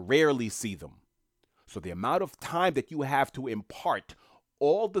barely or rarely see them. So the amount of time that you have to impart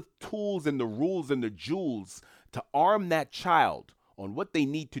all the tools and the rules and the jewels to arm that child on what they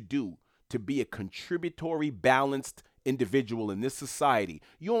need to do to be a contributory, balanced individual in this society,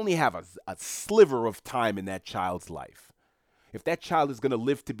 you only have a sliver of time in that child's life. If that child is going to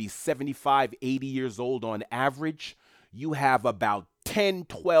live to be 75, 80 years old on average, you have about 10,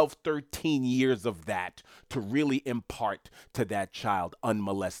 12, 13 years of that to really impart to that child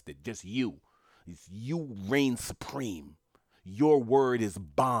unmolested. Just you. You reign supreme. Your word is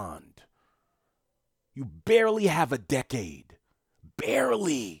bond. You barely have a decade.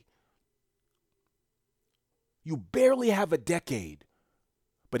 Barely. You barely have a decade.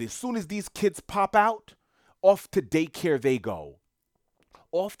 But as soon as these kids pop out, off to daycare they go.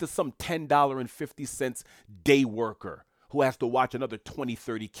 Off to some $10.50 day worker who has to watch another 20,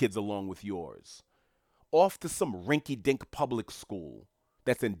 30 kids along with yours. Off to some rinky-dink public school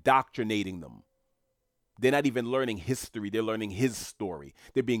that's indoctrinating them. They're not even learning history. They're learning his story.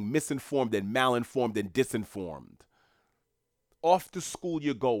 They're being misinformed and malinformed and disinformed. Off to school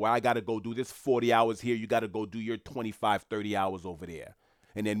you go, where I got to go do this 40 hours here. You got to go do your 25, 30 hours over there.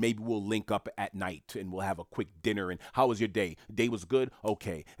 And then maybe we'll link up at night and we'll have a quick dinner. And how was your day? Day was good?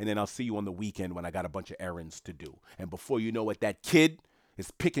 Okay. And then I'll see you on the weekend when I got a bunch of errands to do. And before you know it, that kid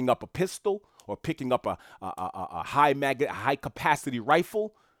is picking up a pistol or picking up a high capacity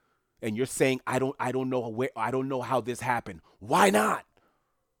rifle. And you're saying, I don't know how this happened. Why not?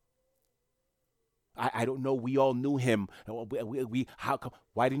 I don't know. We all knew him.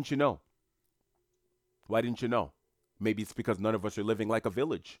 Why didn't you know? Why didn't you know? Maybe it's because none of us are living like a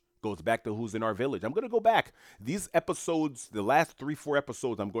village. Goes back to who's in our village. I'm going to go back. These episodes, the last 3-4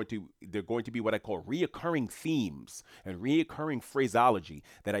 episodes, they're going to be what I call reoccurring themes and reoccurring phraseology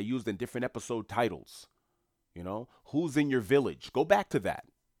that I used in different episode titles. You know, who's in your village? Go back to that.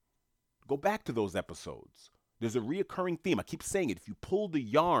 Go back to those episodes. There's a reoccurring theme. I keep saying it. If you pull the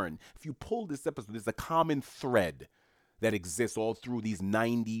yarn, if you pull this episode, there's a common thread that exists all through these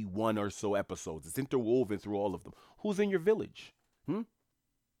 91 or so episodes. It's interwoven through all of them. Who's in your village?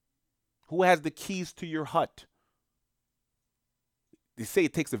 Who has the keys to your hut? They say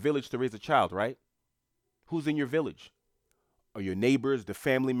it takes a village to raise a child, right? Who's in your village? Are your neighbors, the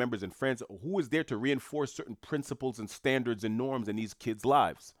family members and friends? Who is there to reinforce certain principles and standards and norms in these kids'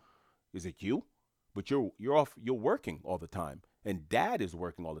 lives? Is it you? But you're working all the time, and dad is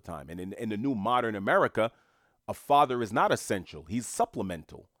working all the time. And in the new modern America, a father is not essential. He's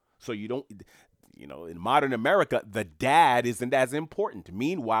supplemental. So you don't, in modern America, the dad isn't as important.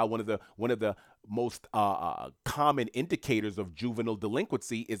 Meanwhile, one of the most common indicators of juvenile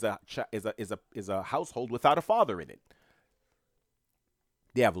delinquency is a household without a father in it.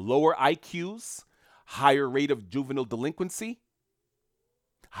 They have lower IQs, higher rate of juvenile delinquency,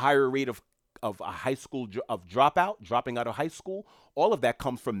 higher rate of a high school dropping out of high school. All of that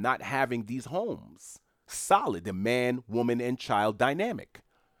comes from not having these homes solid, the man, woman, and child dynamic.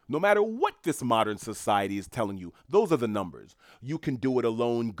 No matter what this modern society is telling you, those are the numbers. You can do it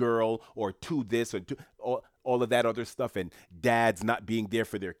alone, girl, or two this, or two, all of that other stuff, and dads not being there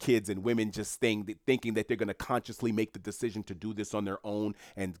for their kids, and women just thinking that they're going to consciously make the decision to do this on their own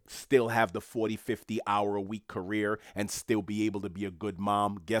and still have the 40, 50-hour-a-week career and still be able to be a good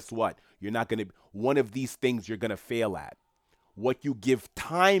mom. Guess what? You're not going to, one of these things you're going to fail at. What you give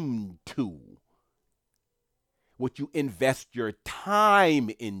time to, what you invest your time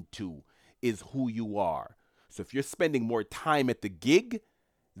into is who you are. So if you're spending more time at the gig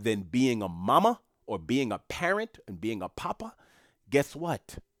than being a mama or being a parent and being a papa, guess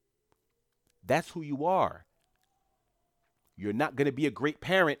what? That's who you are. You're not going to be a great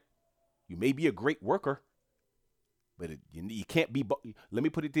parent. You may be a great worker, but you can't be. Let me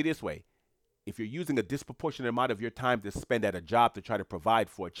put it this way. If you're using a disproportionate amount of your time to spend at a job to try to provide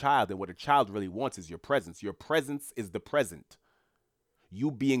for a child, then what a child really wants is your presence. Your presence is the present.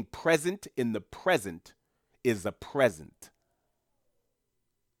 You being present in the present is a present.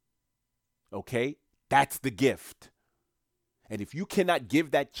 Okay? That's the gift. And if you cannot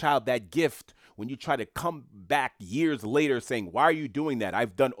give that child that gift when you try to come back years later saying, why are you doing that?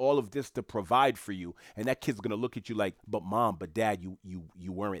 I've done all of this to provide for you. And that kid's going to look at you like, but mom, but dad, you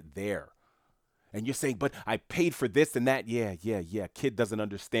weren't there. And you're saying, but I paid for this and that. Yeah. Kid doesn't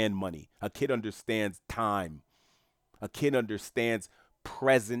understand money. A kid understands time. A kid understands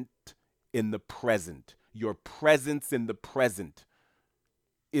present in the present. Your presence in the present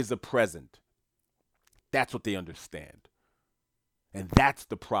is a present. That's what they understand. And that's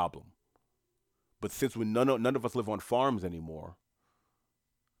the problem. But since none of us live on farms anymore,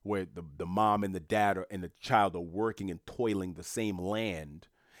 where the mom and the dad and the child are working and toiling the same land,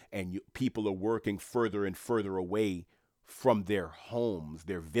 and people are working further and further away from their homes,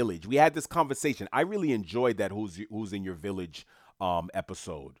 their village. We had this conversation. I really enjoyed that Who's in Your Village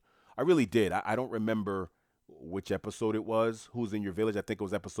episode. I really did. I don't remember which episode it was. Who's in Your Village? I think it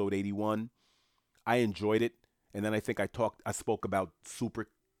was episode 81. I enjoyed it. And then I spoke about super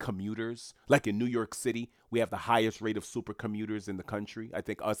commuters. Like in New York City, we have the highest rate of super commuters in the country. I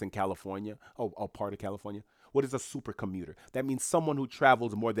think us in California, part of California. What is a super commuter? That means someone who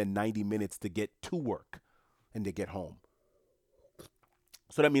travels more than 90 minutes to get to work and to get home.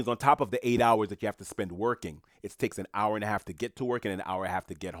 So that means on top of the 8 hours that you have to spend working, it takes an hour and a half to get to work and an hour and a half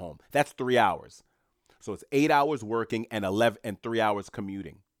to get home. That's 3 hours. So it's 8 hours working and 3 hours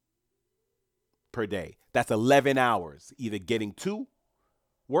commuting per day. That's 11 hours either getting to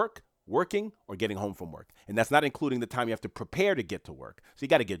work, working, or getting home from work. And that's not including the time you have to prepare to get to work. So you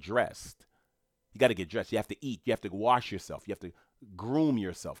got to get dressed. You got to get dressed. You have to eat. You have to wash yourself. You have to groom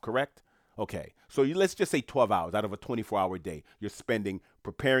yourself, correct? Okay. So let's just say 12 hours out of a 24-hour day. You're spending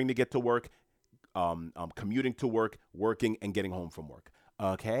preparing to get to work, commuting to work, working, and getting home from work.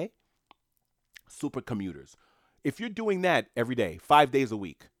 Okay? Super commuters. If you're doing that every day, 5 days a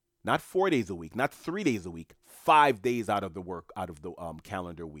week, not 4 days a week, not 3 days a week, 5 days out of the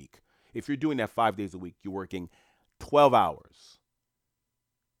calendar week. If you're doing that 5 days a week, you're working 12 hours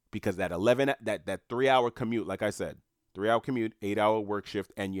because that 3 hour commute, like I said, 3 hour commute, 8 hour work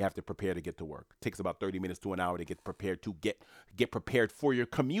shift, and you have to prepare to get to work. It takes about 30 minutes to an hour to get prepared get prepared for your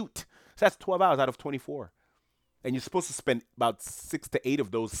commute. So that's 12 hours out of 24. And you're supposed to spend about 6 to 8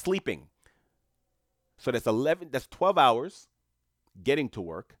 of those sleeping. So that's 12 hours getting to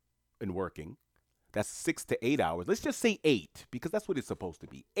work and working. That's 6 to 8 hours. Let's just say 8 because that's what it's supposed to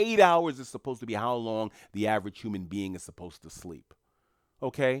be. 8 hours is supposed to be how long the average human being is supposed to sleep.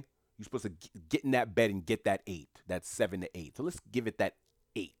 Okay? You're supposed to get in that bed and get that 8. That's 7 to 8. So let's give it that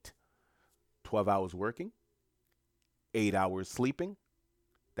 8. 12 hours working, 8 hours sleeping.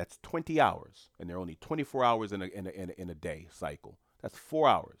 That's 20 hours. And there are only 24 hours in a day cycle. That's 4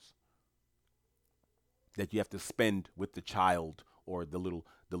 hours that you have to spend with the child or the little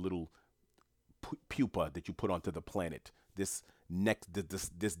pupa that you put onto the planet. This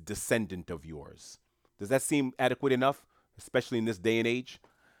descendant of yours. Does that seem adequate enough, especially in this day and age?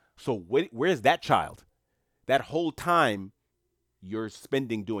 So where's that child? That whole time you're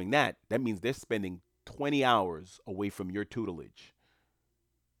spending doing that, that means they're spending 20 hours away from your tutelage.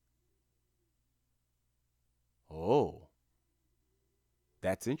 Oh,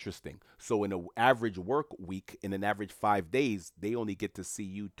 that's interesting. So in an average work week, in an average 5 days, they only get to see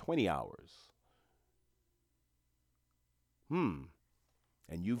you 20 hours. Hmm.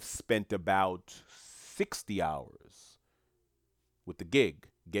 And you've spent about 60 hours with the gig,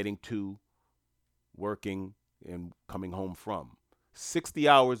 getting to, working, and coming home from. 60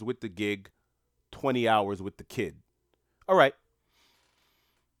 hours with the gig, 20 hours with the kid. All right.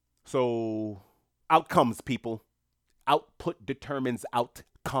 So, outcomes, people. Output determines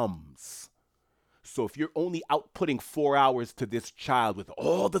outcomes. So if you're only outputting 4 hours to this child with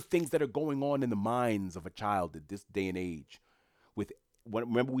all the things that are going on in the minds of a child at this day and age,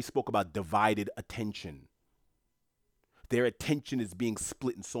 remember we spoke about divided attention. Their attention is being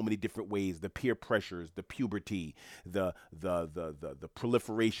split in so many different ways: the peer pressures, the puberty, the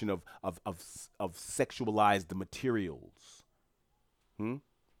proliferation of sexualized materials. Hmm?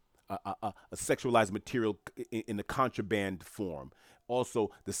 A sexualized material in the contraband form.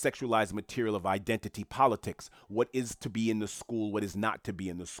 Also, the sexualized material of identity politics. What is to be in the school, what is not to be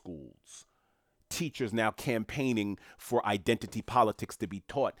in the schools. Teachers now campaigning for identity politics to be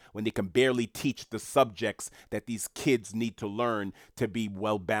taught when they can barely teach the subjects that these kids need to learn to be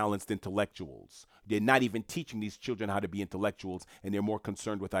well balanced intellectuals. They're not even teaching these children how to be intellectuals, and they're more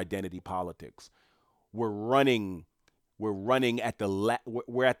concerned with identity politics. We're running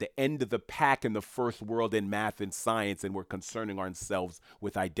we're at the end of the pack in the first world in math and science, and we're concerning ourselves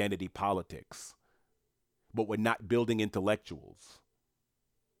with identity politics. But we're not building intellectuals.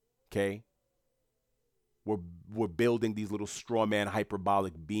 Okay? We're building these little straw man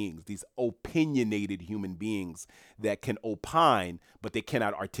hyperbolic beings, these opinionated human beings that can opine, but they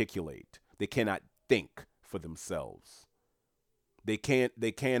cannot articulate. They cannot think for themselves. They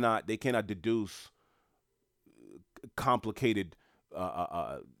cannot deduce complicated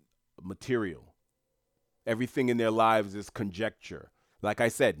material. Everything in their lives is conjecture. Like I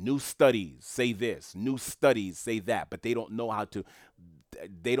said, new studies say this, new studies say that, but they don't know how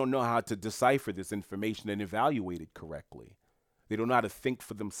to decipher this information and evaluate it correctly. They don't know how to think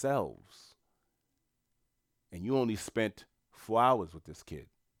for themselves. And you only spent 4 hours with this kid,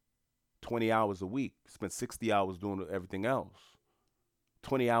 20 hours a week, spent 60 hours doing everything else,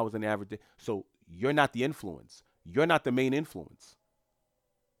 20 hours an average day. So you're not the influence. You're not the main influence.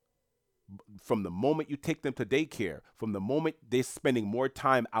 From the moment you take them to daycare, from the moment they're spending more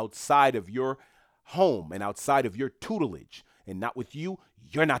time outside of your home and outside of your tutelage and not with you,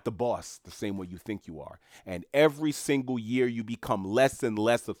 you're not the boss the same way you think you are. And every single year you become less and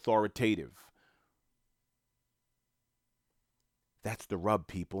less authoritative. That's the rub,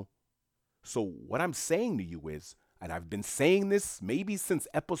 people. So, what I'm saying to you is, and I've been saying this maybe since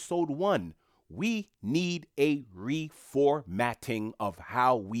episode one, we need a reformatting of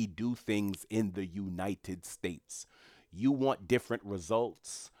how we do things in the United States. You want different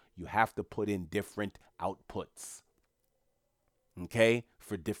results, you have to put in different outputs, okay,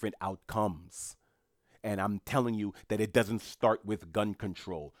 for different outcomes. And I'm telling you that it doesn't start with gun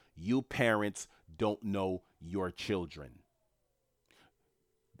control. You parents don't know your children.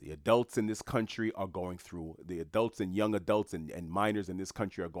 The adults in this country are going through, the adults and young adults and minors in this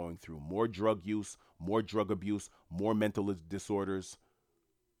country are going through more drug use, more drug abuse, more mental disorders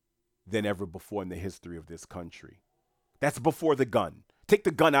than ever before in the history of this country. That's before the gun. Take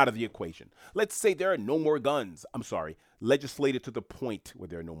the gun out of the equation. Let's say there are no more guns. I'm sorry, legislated to the point where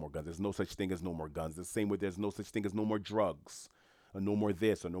there are no more guns. There's no such thing as no more guns. The same way there's no such thing as no more drugs, or no more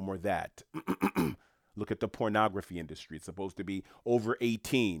this, or no more that. Look at the pornography industry. It's supposed to be over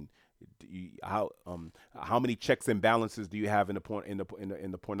 18. How many checks and balances do you have in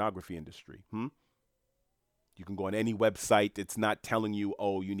the pornography industry? You can go on any website. It's not telling you,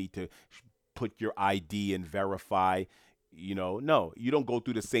 oh, you need to put your ID and verify. No, you don't go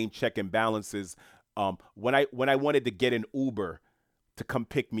through the same check and balances. When I wanted to get an Uber to come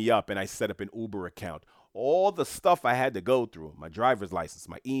pick me up, and I set up an Uber account, all the stuff I had to go through, my driver's license,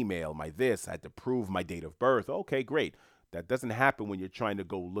 my email, my this, I had to prove my date of birth. Okay, great. That doesn't happen when you're trying to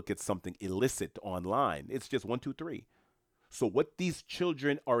go look at something illicit online. It's just one, two, three. So what these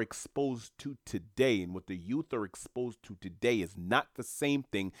children are exposed to today and what the youth are exposed to today is not the same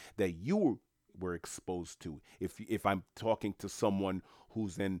thing that you were exposed to. If I'm talking to someone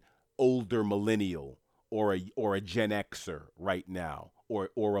who's an older millennial or a Gen Xer right now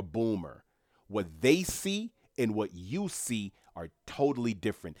or a boomer, what they see and what you see are totally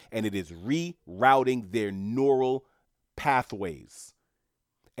different, and it is rerouting their neural pathways,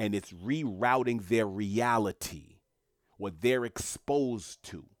 and it's rerouting their reality. What they're exposed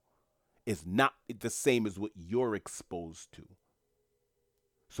to is not the same as what you're exposed to.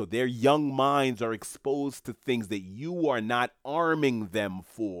 So their young minds are exposed to things that you are not arming them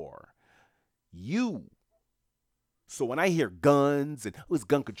for. You. So when I hear guns and it's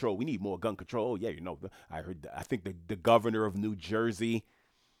gun control, we need more gun control. Oh, yeah, I think the governor of New Jersey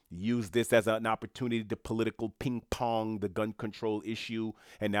used this as an opportunity to political ping pong the gun control issue,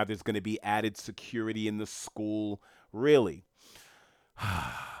 and now there's going to be added security in the school. Really?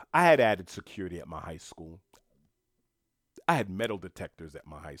 I had added security at my high school. I had metal detectors at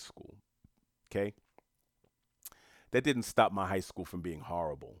my high school. Okay? That didn't stop my high school from being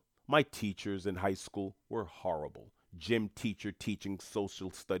horrible. My teachers in high school were horrible. Gym teacher teaching social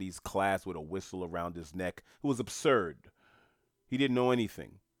studies class with a whistle around his neck. It was absurd. He didn't know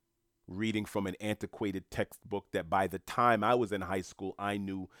anything. Reading from an antiquated textbook that by the time I was in high school, I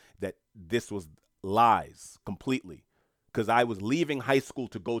knew that this was lies completely. Because I was leaving high school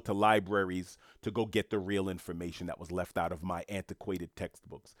to go to libraries to go get the real information that was left out of my antiquated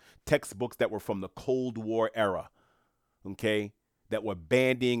textbooks. Textbooks that were from the Cold War era, okay? That were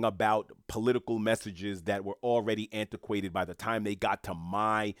bandying about political messages that were already antiquated by the time they got to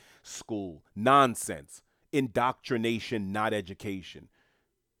my school. Nonsense. Indoctrination, not education.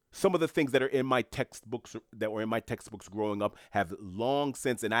 Some of the things that are in my textbooks, that were in my textbooks growing up, have long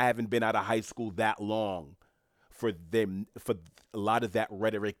since, and I haven't been out of high school that long, for a lot of that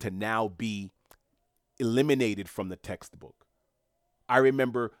rhetoric to now be eliminated from the textbook. I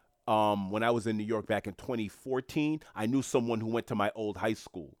remember when I was in New York back in 2014, I knew someone who went to my old high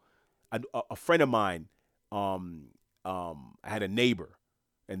school. A friend of mine, I had a neighbor,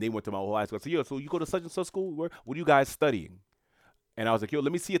 and they went to my old high school. I said, yo, so you go to such and such school? What are you guys studying? And I was like, yo,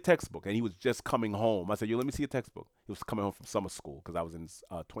 let me see a textbook. And he was just coming home. I said, yo, let me see a textbook. He was coming home from summer school because I was in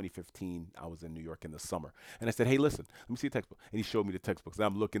 2015. I was in New York in the summer. And I said, hey, listen, let me see a textbook. And he showed me the textbooks. And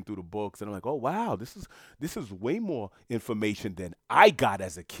I'm looking through the books. And I'm like, oh, wow, this is way more information than I got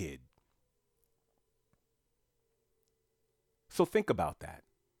as a kid. So think about that.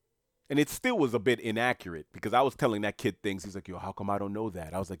 And it still was a bit inaccurate because I was telling that kid things. He's like, yo, how come I don't know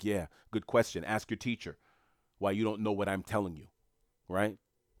that? I was like, yeah, good question. Ask your teacher why you don't know what I'm telling you. Right?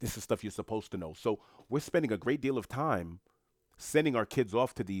 This is stuff you're supposed to know. So we're spending a great deal of time sending our kids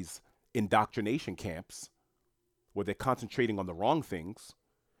off to these indoctrination camps where they're concentrating on the wrong things.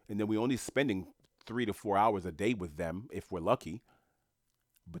 And then we're only spending 3 to 4 hours a day with them if we're lucky.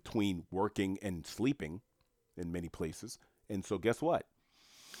 between working and sleeping in many places. And so, guess what?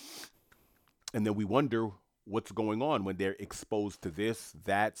 And then we wonder what's going on when they're exposed to this,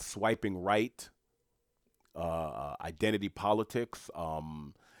 that, swiping right, identity politics,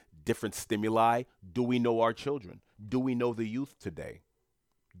 different stimuli. Do we know our children? Do we know the youth today?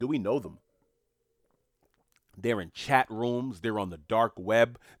 Do we know them? They're in chat rooms, they're on the dark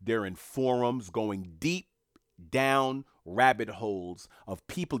web, they're in forums going deep down rabbit holes of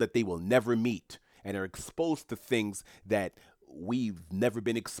people that they will never meet and are exposed to things that we've never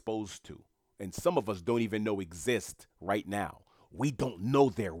been exposed to. And some of us don't even know exist right now. We don't know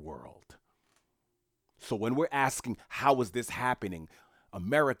their world. So when we're asking how is this happening,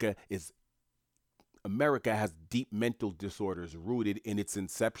 America is America has deep mental disorders rooted in its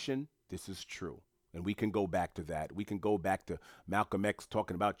inception. This is true. And we can go back to that. We can go back to Malcolm X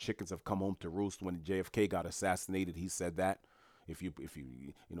talking about chickens have come home to roost when JFK got assassinated. He said that.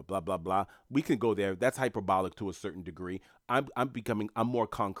 Blah, blah, blah. We can go there. That's hyperbolic to a certain degree. I'm more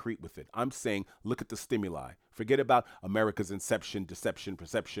concrete with it. I'm saying, look at the stimuli. Forget about America's inception, deception,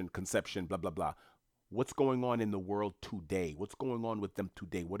 perception, conception, blah, blah, blah. What's going on in the world today? What's going on with them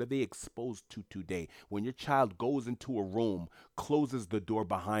today? What are they exposed to today? When your child goes into a room, closes the door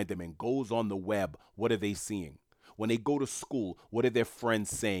behind them, and goes on the web, what are they seeing? When they go to school, what are their friends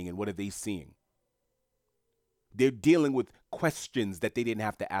saying and what are they seeing? They're dealing with questions that they didn't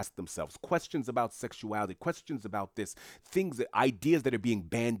have to ask themselves, questions about sexuality, questions about this, ideas that are being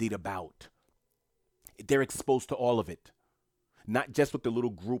bandied about. They're exposed to all of it. Not just with the little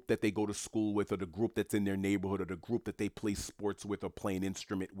group that they go to school with or the group that's in their neighborhood or the group that they play sports with or play an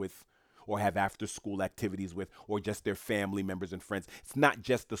instrument with or have after school activities with or just their family members and friends. It's not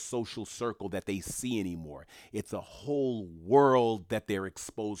just the social circle that they see anymore. It's a whole world that they're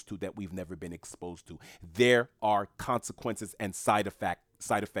exposed to that we've never been exposed to. There are consequences and side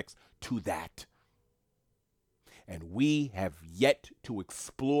effects to that. And we have yet to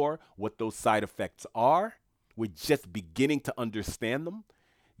explore what those side effects are. We're just beginning to understand them.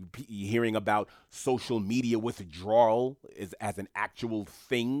 You're hearing about social media withdrawal as an actual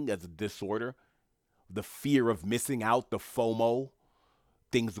thing, as a disorder. The fear of missing out, the FOMO,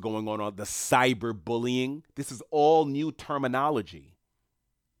 things going on, the cyberbullying. This is all new terminology,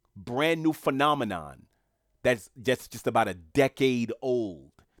 brand new phenomenon that's just about a decade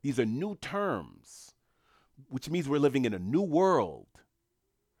old. These are new terms, which means we're living in a new world,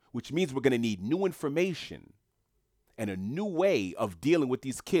 which means we're going to need new information and a new way of dealing with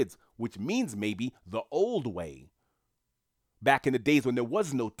these kids, which means maybe the old way. Back in the days when there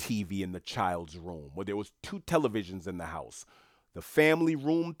was no TV in the child's room, where there was two televisions in the house, the family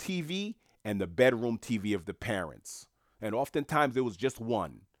room TV and the bedroom TV of the parents. And oftentimes there was just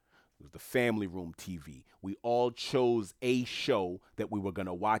one. It was the family room TV. We all chose a show that we were going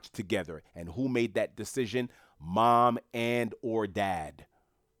to watch together. And who made that decision? Mom and or dad.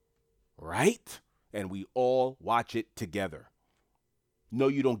 Right? And we all watch it together. No,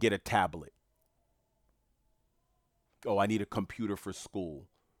 you don't get a tablet. Oh, I need a computer for school.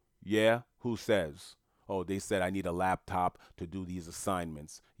 Yeah? Who says? Oh, they said I need a laptop to do these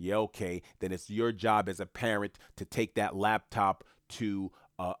assignments. Yeah, okay. Then it's your job as a parent to take that laptop to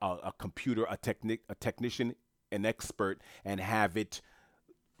a computer, a technician, an expert, and have it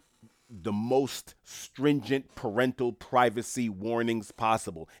the most stringent parental privacy warnings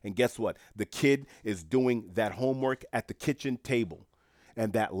possible. And guess what? The kid is doing that homework at the kitchen table.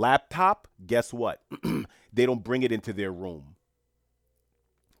 And that laptop, guess what? They don't bring it into their room.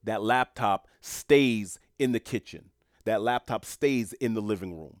 That laptop stays in the kitchen. That laptop stays in the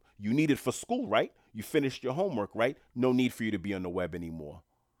living room. You need it for school, right? You finished your homework, right? No need for you to be on the web anymore.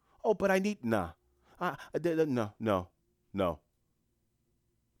 Oh, but I need, no.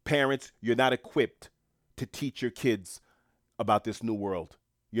 Parents, you're not equipped to teach your kids about this new world.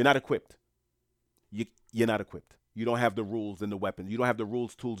 You're not equipped. You're not equipped. You don't have the rules and the weapons. You don't have the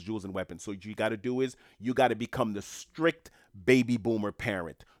rules, tools, jewels, and weapons. So what you got to do is you got to become the strict baby boomer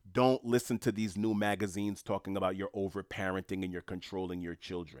parent. Don't listen to these new magazines talking about you're over-parenting and you're controlling your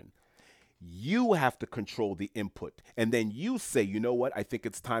children. You have to control the input. And then you say, you know what? I think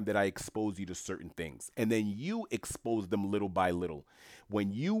it's time that I expose you to certain things. And then you expose them little by little.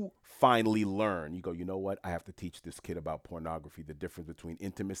 When you finally learn, you go, you know what? I have to teach this kid about pornography, the difference between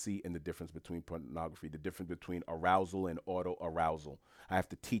intimacy and the difference between pornography, the difference between arousal and auto arousal. I have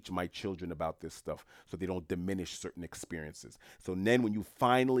to teach my children about this stuff so they don't diminish certain experiences. So then when you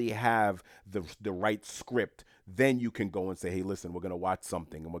finally have the right script, then you can go and say, hey, listen, we're going to watch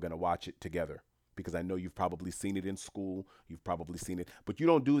something and we're going to watch it together. Because I know you've probably seen it in school. You've probably seen it. But you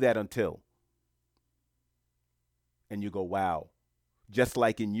don't do that until. And you go, wow, Just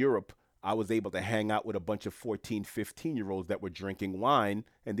like in Europe, I was able to hang out with a bunch of 14, 15-year-olds that were drinking wine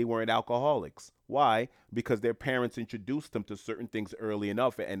and they weren't alcoholics. Why? Because their parents introduced them to certain things early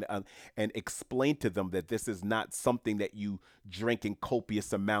enough and explained to them that this is not something that you drink in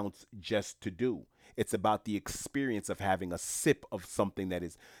copious amounts just to do. It's about the experience of having a sip of something that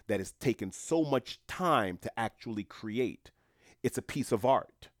is taken so much time to actually create. It's a piece of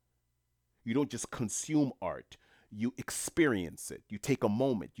art. You don't just consume art, you experience it. You take a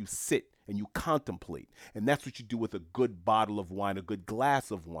moment, you sit and you contemplate. And that's what you do with a good bottle of wine, a good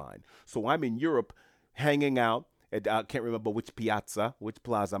glass of wine. So I'm in Europe hanging out. I can't remember which piazza, which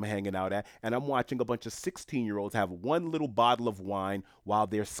plaza I'm hanging out at, and I'm watching a bunch of 16-year-olds have one little bottle of wine while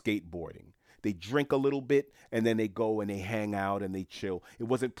they're skateboarding. They drink a little bit and then they go and they hang out and they chill. It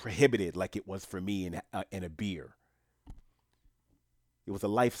wasn't prohibited like it was for me in a beer. It was a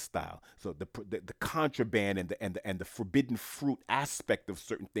lifestyle. So the contraband and the forbidden fruit aspect of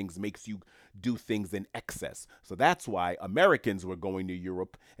certain things makes you do things in excess. So that's why Americans were going to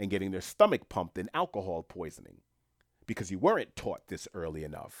Europe and getting their stomach pumped in alcohol poisoning, because you weren't taught this early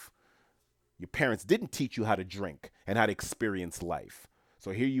enough. Your parents didn't teach you how to drink and how to experience life.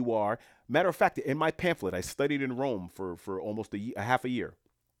 So here you are. Matter of fact, in my pamphlet, I studied in Rome for almost a half a year,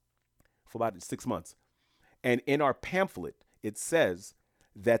 for about 6 months. And in our pamphlet, it says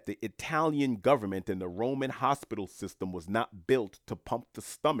that the Italian government and the Roman hospital system was not built to pump the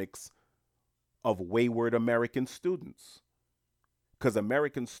stomachs of wayward American students. Because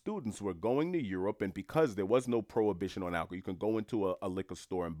American students were going to Europe, and because there was no prohibition on alcohol, you can go into a liquor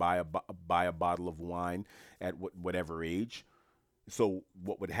store and buy a bottle of wine at whatever age. So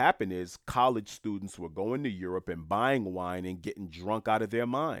what would happen is college students were going to Europe and buying wine and getting drunk out of their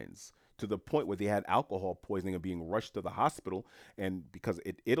minds, to the point where they had alcohol poisoning and being rushed to the hospital. And because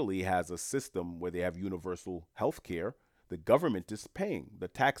Italy has a system where they have universal health care, the government is paying. The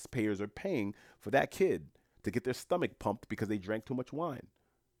taxpayers are paying for that kid to get their stomach pumped because they drank too much wine.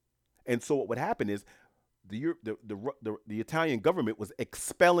 And so what would happen is the Italian government was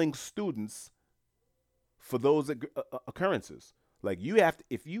expelling students for those occurrences. Like,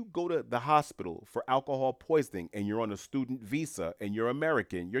 if you go to the hospital for alcohol poisoning and you're on a student visa and you're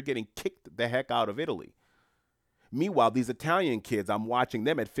American, you're getting kicked the heck out of Italy. Meanwhile, these Italian kids, I'm watching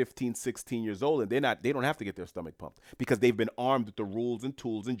them at 15, 16 years old, and they don't have to get their stomach pumped because they've been armed with the rules and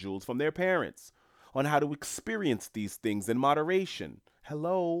tools and jewels from their parents on how to experience these things in moderation.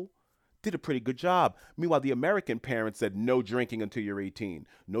 Hello? Did a pretty good job. Meanwhile, the American parents said no drinking until you're 18,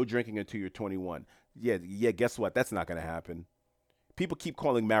 no drinking until you're 21. Yeah, guess what? That's not going to happen. People keep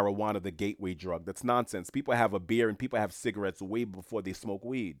calling marijuana the gateway drug. That's nonsense. People have a beer and people have cigarettes way before they smoke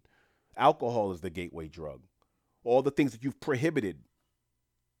weed. Alcohol is the gateway drug. All the things that you've prohibited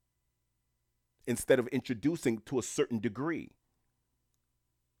instead of introducing to a certain degree.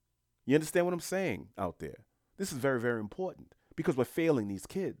 You understand what I'm saying out there? This is very, very important because we're failing these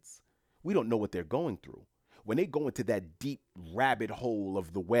kids. We don't know what they're going through. When they go into that deep rabbit hole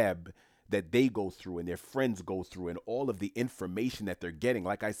of the web that they go through and their friends go through, and all of the information that they're getting,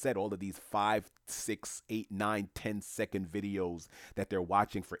 like I said, all of these 5, 6, 8, 9, 10-second videos that they're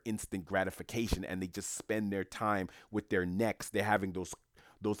watching for instant gratification, and they just spend their time with their necks. They're having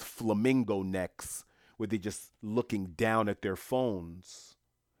those flamingo necks where they're just looking down at their phones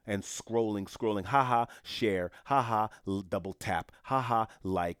and scrolling, haha, share, haha, double tap, haha,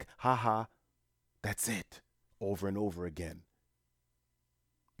 like, haha. That's it, over and over again.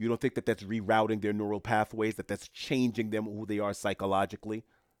 You don't think that that's rerouting their neural pathways, that's changing them who they are psychologically?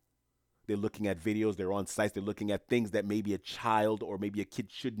 They're looking at videos, they're on sites, they're looking at things that maybe a child or maybe a kid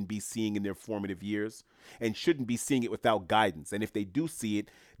shouldn't be seeing in their formative years and shouldn't be seeing it without guidance. And if they do see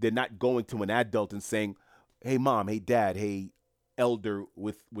it, they're not going to an adult and saying, hey, mom, hey, dad, hey, elder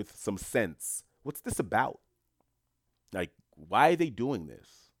with some sense, what's this about? Like, why are they doing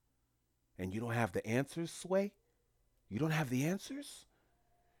this? And you don't have the answers, Sway? You don't have the answers?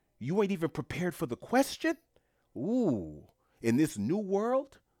 You ain't even prepared for the question? Ooh, in this new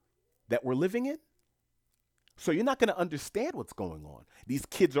world that we're living in? So you're not going to understand what's going on. These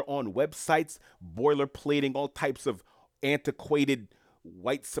kids are on websites, boilerplating all types of antiquated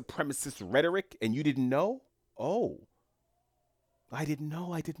white supremacist rhetoric, and you didn't know? Oh, I didn't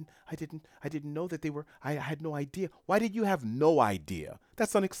know. I didn't know that they were, I had no idea. Why did you have no idea?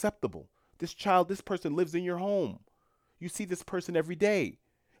 That's unacceptable. This person lives in your home. You see this person every day.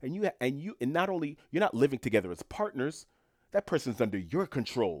 And not only, you're not living together as partners, that person's under your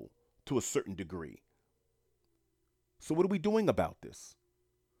control to a certain degree. So what are we doing about this?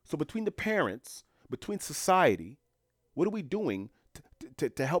 So between the parents, between society, what are we doing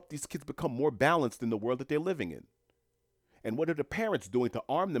to help these kids become more balanced in the world that they're living in? And what are the parents doing to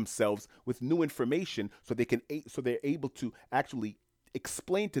arm themselves with new information so so they're able to actually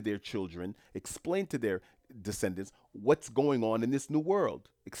explain to their children, explain to their descendants what's going on in this new world.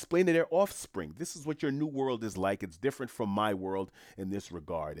 Explain to their offspring, this is what your new world is like. It's different from my world in this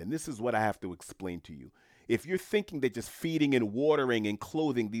regard. And this is what I have to explain to you. If you're thinking that just feeding and watering and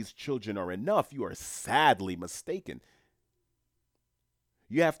clothing these children are enough, you are sadly mistaken.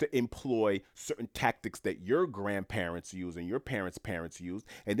 You have to employ certain tactics that your grandparents use and your parents' use,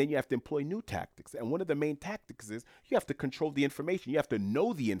 and then you have to employ new tactics. And one of the main tactics is you have to control the information. You have to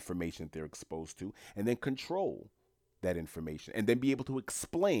know the information that they're exposed to, and then control that information, and then be able to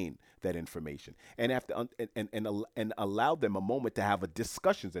explain that information, and have to and allow them a moment to have a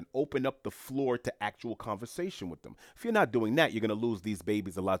discussions and open up the floor to actual conversation with them. If you're not doing that, you're going to lose these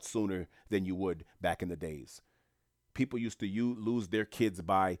babies a lot sooner than you would back in the days. People used to lose their kids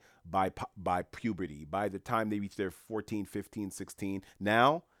by puberty, by the time they reach their 14, 15, 16.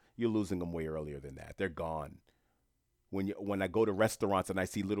 Now you're losing them way earlier than that. They're gone. When I go to restaurants and I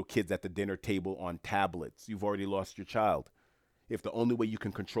see little kids at the dinner table on tablets, you've already lost your child. If the only way you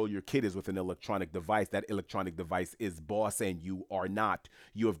can control your kid is with an electronic device, that electronic device is boss and you are not.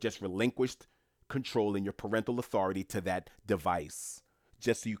 You have just relinquished control and your parental authority to that device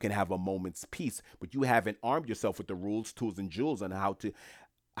just so you can have a moment's peace. But you haven't armed yourself with the rules, tools, and jewels on how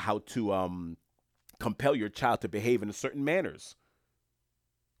to compel your child to behave in certain manners,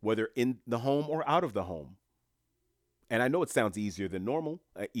 whether in the home or out of the home. And I know it sounds easier than normal,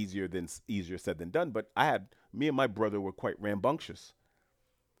 easier said than done. But me and my brother were quite rambunctious,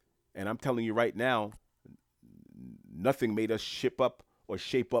 and I'm telling you right now, nothing made us ship up or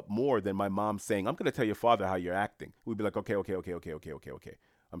shape up more than my mom saying, "I'm going to tell your father how you're acting." We'd be like, "Okay, okay, okay, okay, okay, okay, okay.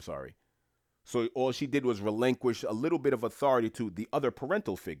 I'm sorry." So all she did was relinquish a little bit of authority to the other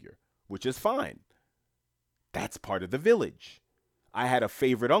parental figure, which is fine. That's part of the village. I had a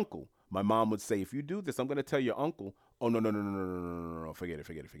favorite uncle. My mom would say, "If you do this, I'm going to tell your uncle." Oh, no, no, no, no, no, no, no, no, no. Forget it,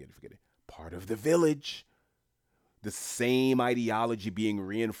 forget it, forget it, forget it. Part of the village. The same ideology being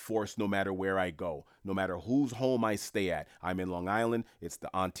reinforced no matter where I go, no matter whose home I stay at. I'm in Long Island, it's the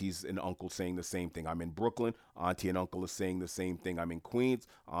aunties and uncles saying the same thing. I'm in Brooklyn, auntie and uncle are saying the same thing. I'm in Queens,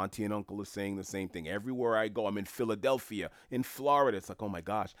 auntie and uncle are saying the same thing. Everywhere I go, I'm in Philadelphia, in Florida. It's like, oh my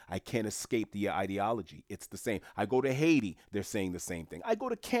gosh, I can't escape the ideology. It's the same. I go to Haiti, they're saying the same thing. I go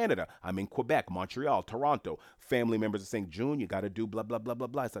to Canada, I'm in Quebec, Montreal, Toronto. Family members are saying, "June, you got to do blah, blah, blah, blah,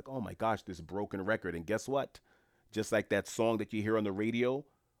 blah." It's like, oh my gosh, this broken record. And guess what? Just like that song that you hear on the radio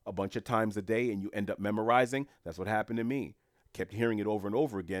a bunch of times a day and you end up memorizing, that's what happened to me. Kept hearing it over and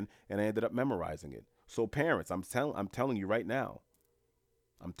over again and I ended up memorizing it. So parents, I'm telling you right now.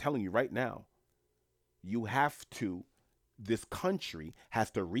 I'm telling you right now. You have to This country has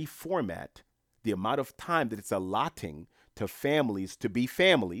to reformat the amount of time that it's allotting to families to be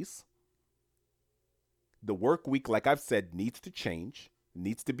families. The work week, like I've said, needs to change,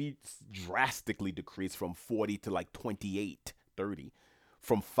 needs to be drastically decreased from 40 to like 28, 30,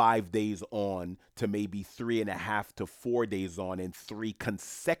 from 5 days on to maybe 3.5 to 4 days on and 3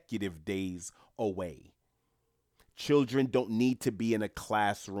 consecutive days away. Children don't need to be in a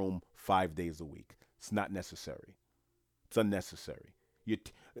classroom 5 days a week. It's not necessary. It's unnecessary.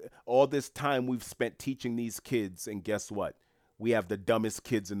 All this time we've spent teaching these kids, and guess what? We have the dumbest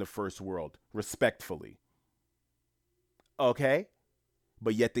kids in the first world, respectfully. Okay?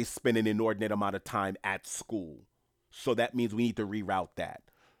 But yet they spend an inordinate amount of time at school. So that means we need to reroute that.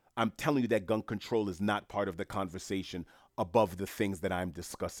 I'm telling you that gun control is not part of the conversation above the things that I'm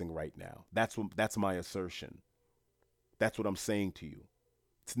discussing right now. That's my assertion. That's what I'm saying to you.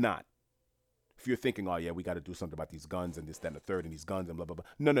 It's not. If you're thinking, "Oh yeah, we got to do something about these guns and this, that, and the third, and these guns and blah blah blah,"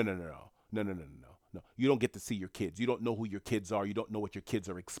 no, no, no, no, no, no, no, no, no, no. You don't get to see your kids. You don't know who your kids are. You don't know what your kids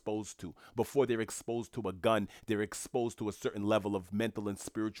are exposed to. Before they're exposed to a gun, they're exposed to a certain level of mental and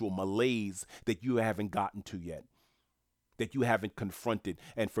spiritual malaise that you haven't gotten to yet, that you haven't confronted,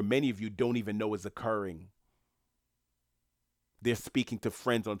 and for many of you don't even know is occurring. They're speaking to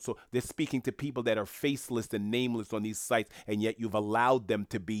friends they're speaking to people that are faceless and nameless on these sites, and yet you've allowed them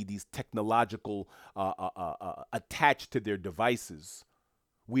to be these technological attached to their devices.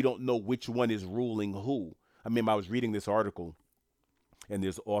 We don't know which one is ruling who. I mean, I was reading this article, and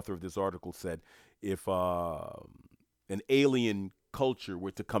this author of this article said, if an alien culture were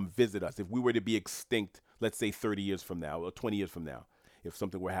to come visit us, if we were to be extinct, let's say 30 years from now or 20 years from now, if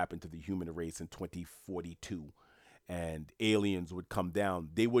something were to happen to the human race in 2042, and aliens would come down,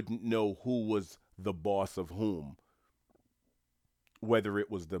 they wouldn't know who was the boss of whom, whether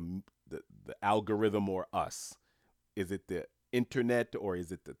it was the algorithm or us. Is it the internet or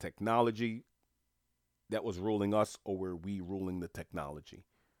is it the technology? that was ruling us, or were we ruling the technology?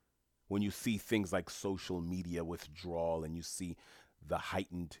 When you see things like social media withdrawal and you see the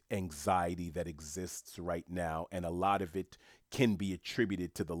heightened anxiety that exists right now, and a lot of it can be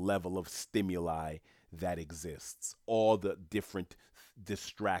attributed to the level of stimuli that exists, all the different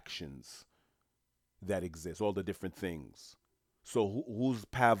distractions that exist, all the different things. So who's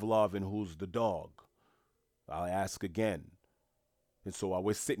Pavlov and who's the dog? I'll ask again. And so while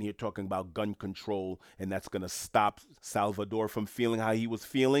we're sitting here talking about gun control and that's going to stop Salvador from feeling how he was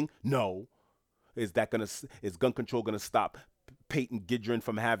feeling, no. Is gun control going to stop Peyton Gidron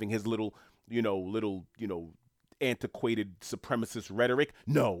from having his little antiquated supremacist rhetoric?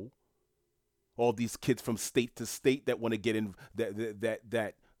 No. All these kids from state to state that want to get in,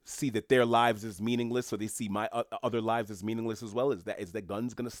 that see that their lives is meaningless, so they see my other lives as meaningless as well. Is the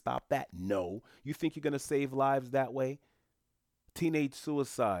guns going to stop that? No. You think you're going to save lives that way? Teenage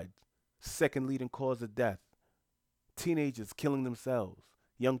suicide, second leading cause of death. Teenagers killing themselves.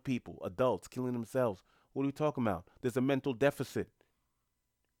 Young people, adults killing themselves. What are we talking about? There's a mental deficit.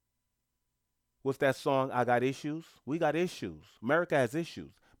 What's that song? I got issues. We got issues. America has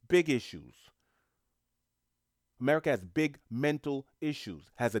issues. Big issues. America has big mental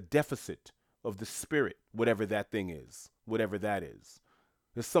issues, has a deficit of the spirit, whatever that thing is, whatever that is.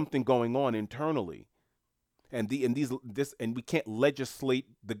 There's something going on internally. And we can't legislate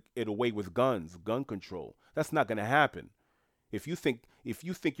it away with guns, gun control. That's not going to happen. If you think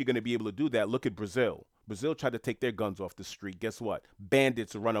you're going to be able to do that, look at Brazil. Brazil tried to take their guns off the street. Guess what?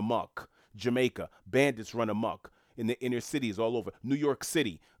 Bandits run amok. Jamaica, bandits run amok in the inner cities all over. New York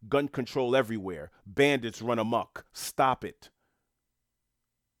City, gun control everywhere. Bandits run amok. Stop it.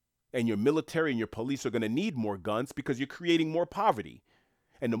 And your military and your police are going to need more guns because you're creating more poverty.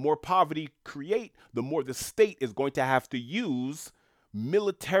 And the more poverty you create, the more the state is going to have to use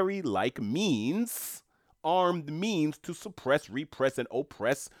military-like means, armed means, to suppress, repress, and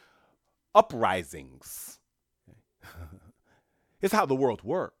oppress uprisings. It's how the world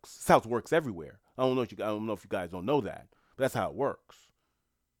works. It's how it works everywhere. I don't know if you guys don't know that, but that's how it works.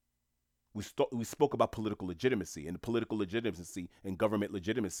 We spoke about political legitimacy, and the political legitimacy and government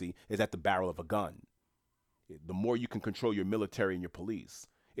legitimacy is at the barrel of a gun. The more you can control your military and your police.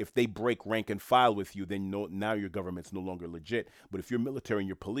 If they break rank and file with you, then now your government's no longer legit. But if your military and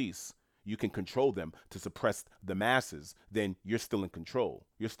your police, you can control them to suppress the masses, then you're still in control.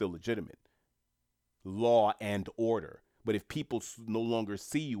 You're still legitimate. Law and order. But if people no longer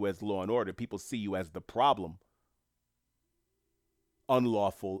see you as law and order, people see you as the problem,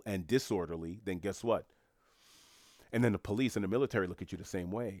 unlawful and disorderly, then guess what? And then the police and the military look at you the same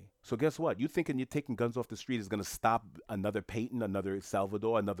way. So guess what? You thinking you're taking guns off the street is going to stop another Peyton, another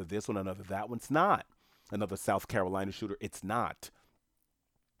Salvador, another this one, another that one? It's not. Another South Carolina shooter? It's not.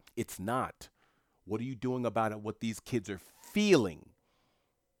 It's not. What are you doing about it? What these kids are feeling?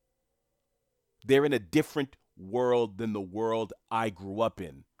 They're in a different world than the world I grew up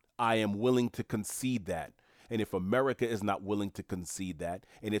in. I am willing to concede that. And if America is not willing to concede that,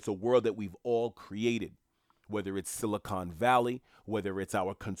 and it's a world that we've all created, whether it's Silicon Valley, whether it's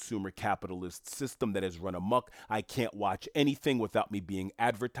our consumer capitalist system that has run amok, I can't watch anything without me being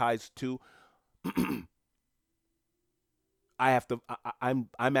advertised to. I'm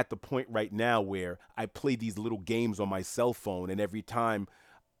at the point right now where I play these little games on my cell phone, and every time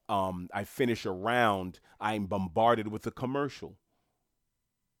I finish a round, I'm bombarded with a commercial.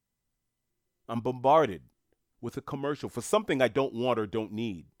 I'm bombarded with a commercial for something I don't want or don't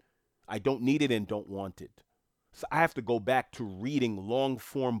need. I don't need it and don't want it. So I have to go back to reading long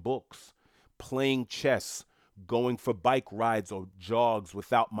form books, playing chess, going for bike rides or jogs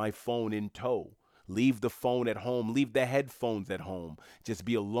without my phone in tow. Leave the phone at home, leave the headphones at home, just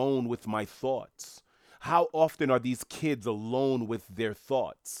be alone with my thoughts. How often are these kids alone with their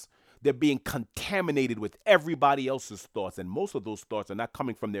thoughts? They're being contaminated with everybody else's thoughts, and most of those thoughts are not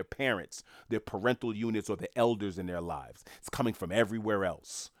coming from their parents, their parental units, or the elders in their lives. It's coming from everywhere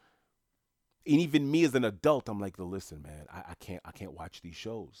else. And even me as an adult, I'm like, listen, man, I can't watch these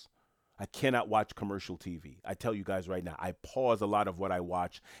shows. I cannot watch commercial TV. I tell you guys right now, I pause a lot of what I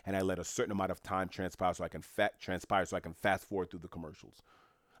watch, and I let a certain amount of time transpire so I can fast forward through the commercials.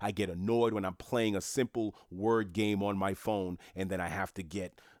 I get annoyed when I'm playing a simple word game on my phone, and then I have to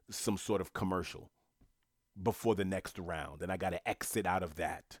get some sort of commercial before the next round, and I got to exit out of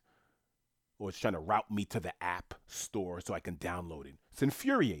that. Or it's trying to route me to the app store so I can download it. It's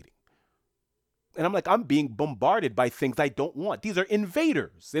infuriating. And I'm like, I'm being bombarded by things I don't want. These are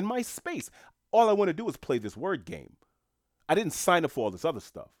invaders in my space. All I want to do is play this word game. I didn't sign up for all this other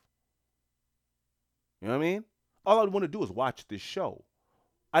stuff. You know what I mean? All I want to do is watch this show.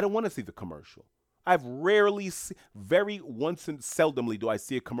 I don't want to see the commercial. I've rarely, very once and seldomly do I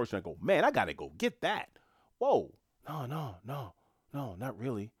see a commercial and I go, man, I gotta go get that. Whoa, no, no, no, no, not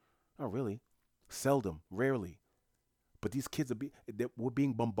really, not really. Seldom, rarely. But these kids we're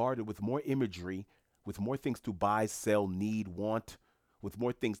being bombarded with more imagery, with more things to buy, sell, need, want, with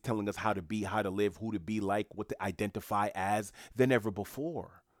more things telling us how to be, how to live, who to be like, what to identify as than ever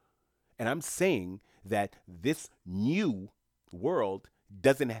before. And I'm saying that this new world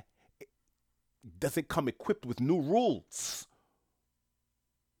doesn't come equipped with new rules.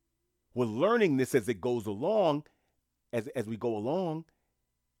 We're learning this as it goes along, as we go along,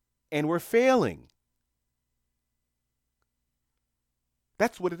 and we're failing.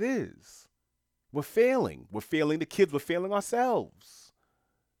 That's what it is. We're failing. We're failing the kids. We're failing ourselves.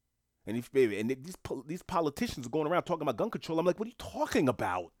 And these politicians are going around talking about gun control. I'm like, what are you talking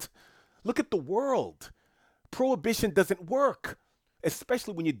about? Look at the world. Prohibition doesn't work,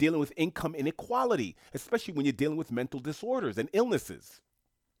 especially when you're dealing with income inequality, especially when you're dealing with mental disorders and illnesses.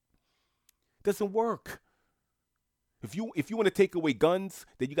 It doesn't work. If you want to take away guns,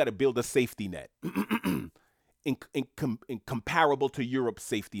 then you got to build a safety net. In comparable to Europe's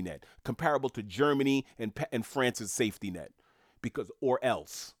safety net, comparable to Germany and France's safety net, because or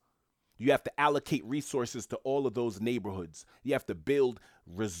else you have to allocate resources to all of those neighborhoods. You have to build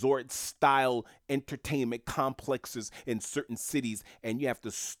resort style entertainment complexes in certain cities, and you have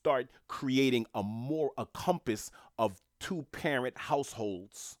to start creating a compass of two-parent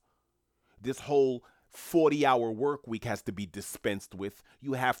households. This whole 40-hour work week has to be dispensed with.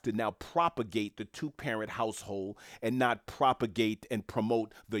 You have to now propagate the two-parent household and not propagate and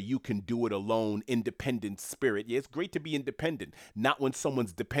promote the you can do it alone independent spirit. Yeah, it's great to be independent, not when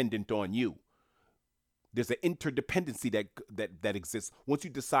someone's dependent on you. There's an interdependency that exists. Once you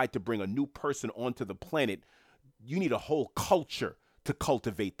decide to bring a new person onto the planet, you need a whole culture to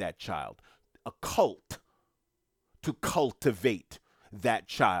cultivate that child. A cult to cultivate that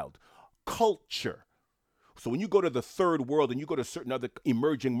child. Culture. So when you go to the third world and you go to certain other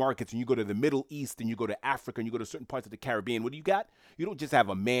emerging markets and you go to the Middle East and you go to Africa and you go to certain parts of the Caribbean, what do you got? You don't just have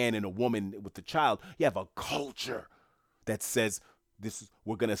a man and a woman with the child. You have a culture that says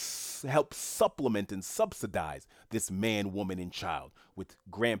we're going to help supplement and subsidize this man, woman, and child with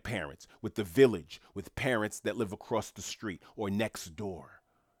grandparents, with the village, with parents that live across the street or next door.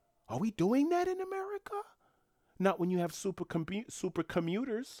 Are we doing that in America? Not when you have super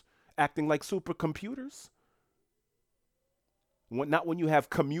commuters acting like supercomputers. Not when you have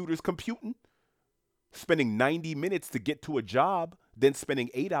commuters computing, spending 90 minutes to get to a job, then spending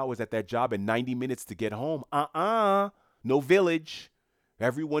 8 hours at that job and 90 minutes to get home. No village.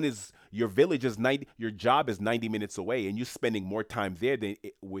 Your village is 90, your job is 90 minutes away, and you're spending more time there than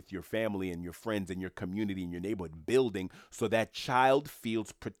with your family and your friends and your community and your neighborhood building, so that child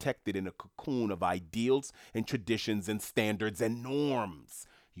feels protected in a cocoon of ideals and traditions and standards and norms.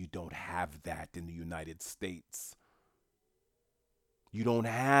 You don't have that in the United States. You don't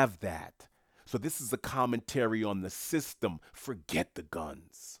have that. So this is a commentary on the system. Forget the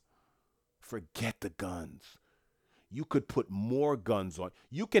guns. Forget the guns. You could put more guns on.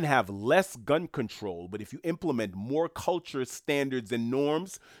 You can have less gun control, but if you implement more culture, standards, and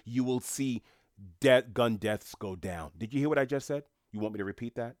norms, you will see gun deaths go down. Did you hear what I just said? You want me to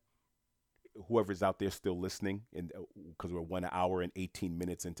repeat that? Whoever's out there still listening, because we're 1 hour and 18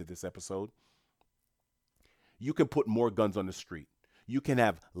 minutes into this episode, you can put more guns on the street. You can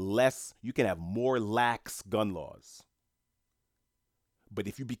have more lax gun laws. But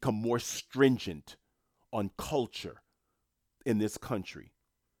if you become more stringent on culture in this country,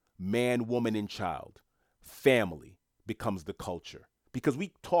 man, woman, and child, family becomes the culture. Because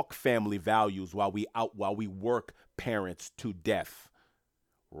we talk family values while we work parents to death.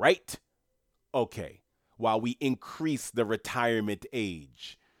 Right? Okay. While we increase the retirement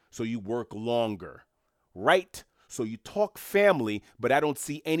age so you work longer. Right? So you talk family, but I don't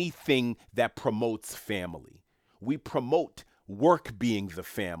see anything that promotes family. We promote work being the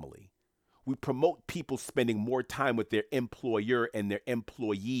family. We promote people spending more time with their employer and their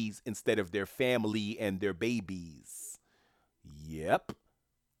employees instead of their family and their babies. Yep.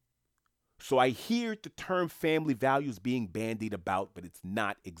 So I hear the term family values being bandied about, but it's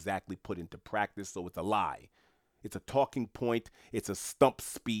not exactly put into practice, so it's a lie. It's a talking point. It's a stump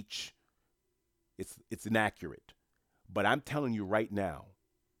speech. It's inaccurate. But I'm telling you right now,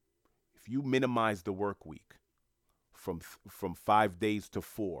 if you minimize the work week from 5 days to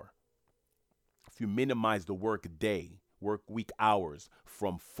 4, if you minimize the work week hours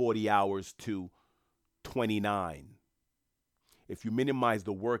from 40 hours to 29, if you minimize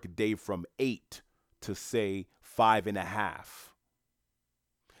the work day from 8 to say 5.5,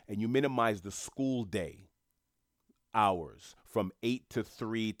 and you minimize the school day hours from 8 to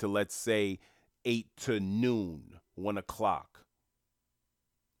 3 to, let's say, 8 to noon, 1 o'clock,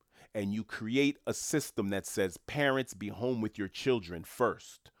 and you create a system that says parents be home with your children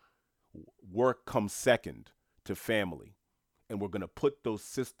first, work comes second to family, and we're going to put those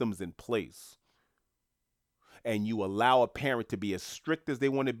systems in place, and you allow a parent to be as strict as they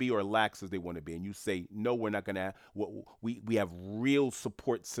want to be or lax as they want to be, and you say, no, we're not going to, we have real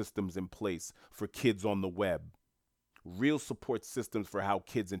support systems in place for kids on the web, real support systems for how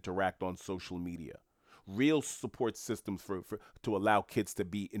kids interact on social media, real support systems for to allow kids to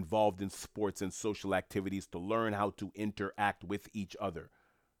be involved in sports and social activities, to learn how to interact with each other,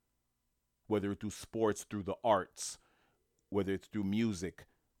 whether it's through sports, through the arts, whether it's through music.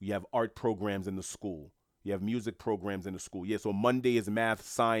 You have art programs in the school. You have music programs in the school. Yeah, so Monday is math,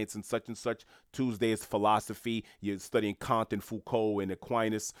 science, and such. Tuesday is philosophy. You're studying Kant and Foucault and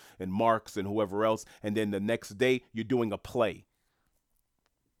Aquinas and Marx and whoever else. And then the next day, you're doing a play.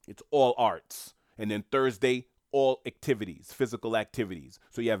 It's all arts. And then Thursday, all activities, physical activities.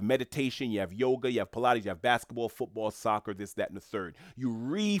 So you have meditation, you have yoga, you have Pilates, you have basketball, football, soccer, this, that, and the third. You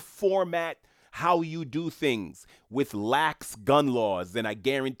reformat how you do things with lax gun laws, then I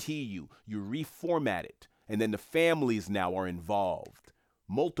guarantee you reformat it. And then the families now are involved.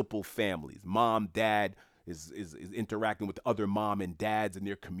 Multiple families. Mom, dad is interacting with other mom and dads in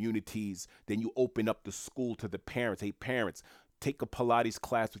their communities. Then you open up the school to the parents. Hey, parents, take a Pilates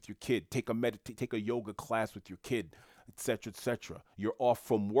class with your kid. Take a yoga class with your kid, etc., etc. You're off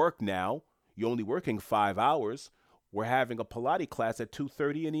from work now. You're only working 5 hours. We're having a Pilates class at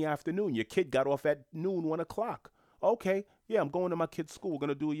 2:30 in the afternoon. Your kid got off at noon, 1 o'clock. Okay, yeah, I'm going to my kid's school. We're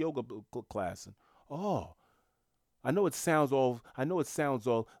gonna do a yoga class. And, oh, I know it sounds all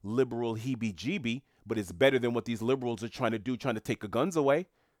liberal heebie-jeebie, but it's better than what these liberals are trying to do, trying to take the guns away.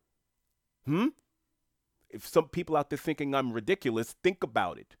 If some people out there thinking I'm ridiculous, think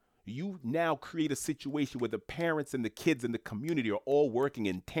about it. You now create a situation where the parents and the kids and the community are all working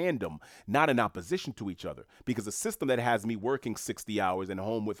in tandem, not in opposition to each other. Because a system that has me working 60 hours and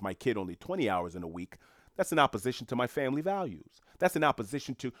home with my kid only 20 hours in a week, that's in opposition to my family values. That's in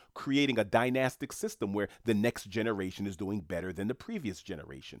opposition to creating a dynastic system where the next generation is doing better than the previous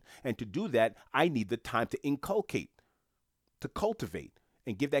generation. And to do that, I need the time to inculcate, to cultivate,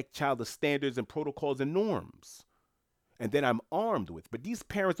 and give that child the standards and protocols and norms. And then I'm armed with. But these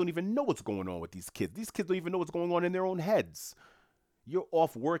parents don't even know what's going on with these kids. These kids don't even know what's going on in their own heads. You're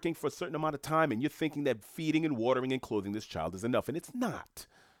off working for a certain amount of time and you're thinking that feeding and watering and clothing this child is enough. And it's not.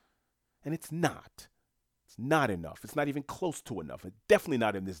 And it's not. It's not enough. It's not even close to enough. It's definitely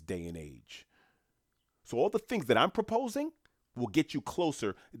not in this day and age. So all the things that I'm proposing will get you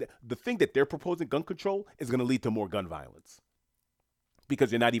closer. The thing that they're proposing, gun control, is going to lead to more gun violence.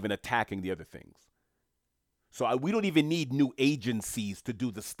 Because you're not even attacking the other things. So we don't even need new agencies to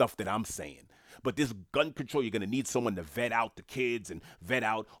do the stuff that I'm saying. But this gun control, you're going to need someone to vet out the kids and vet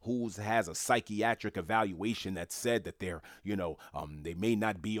out who has a psychiatric evaluation that said that they're, they may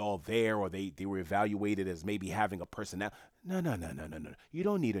not be all there, or they were evaluated as maybe having a personality. No. You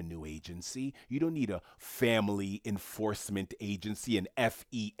don't need a new agency. You don't need a family enforcement agency, an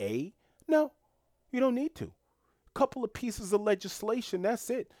FEA. No, you don't need to. Couple of pieces of legislation, that's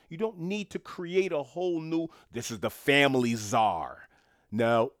it. You don't need to create a whole new, this is the family czar.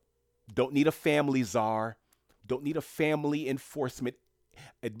 No, don't need a family czar. Don't need a family enforcement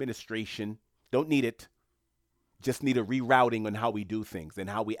administration. Don't need it. Just need a rerouting on how we do things and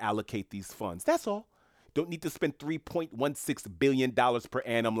how we allocate these funds. That's all. Don't need to spend $3.16 billion per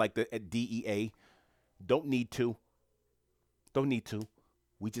annum like the at DEA. Don't need to. Don't need to.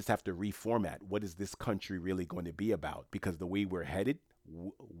 We just have to reformat. What is this country really going to be about? Because the way we're headed,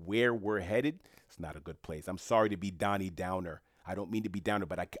 where we're headed, it's not a good place. I'm sorry to be Donnie Downer. I don't mean to be downer,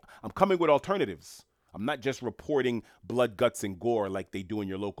 but I'm coming with alternatives. I'm not just reporting blood, guts, and gore like they do in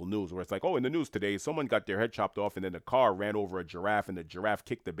your local news, where it's like, oh, in the news today, someone got their head chopped off and then the car ran over a giraffe and the giraffe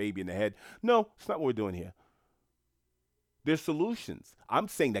kicked the baby in the head. No, it's not what we're doing here. There's solutions. I'm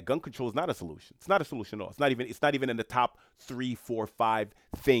saying that gun control is not a solution. It's not a solution at all. It's not even in the top 3, 4, 5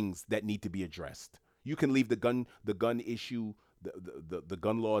 things that need to be addressed. You can leave the gun issue, the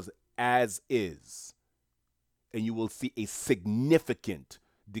gun laws as is, and you will see a significant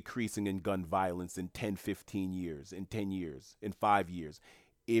decreasing in gun violence in 10, 15 years, in 10 years, in 5 years.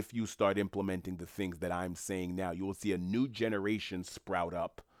 If you start implementing the things that I'm saying now, you will see a new generation sprout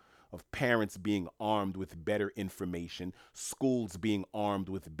up of parents being armed with better information, schools being armed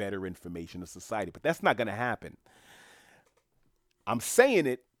with better information, of society. But that's not going to happen. I'm saying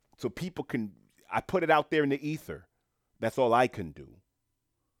it so people can, I put it out there in the ether. That's all I can do.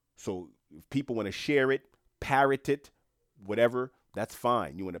 So if people want to share it, parrot it, whatever, that's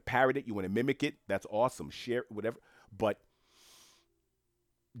fine. You want to parrot it, you want to mimic it, that's awesome. Share whatever. But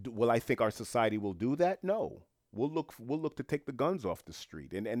will I think our society will do that? No. We'll look to take the guns off the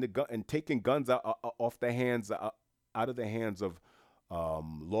street, and the gun and taking guns off the hands out of the hands of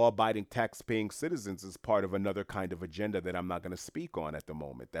law-abiding, tax-paying citizens is part of another kind of agenda that I'm not going to speak on at the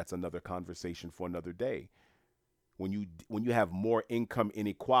moment. That's another conversation for another day. When you have more income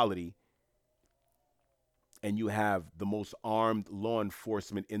inequality and you have the most armed law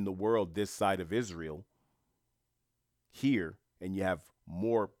enforcement in the world this side of Israel here, and you have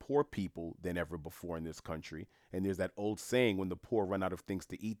more poor people than ever before in this country. And there's that old saying, when the poor run out of things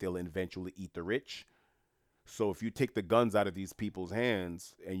to eat, they'll eventually eat the rich. So if you take the guns out of these people's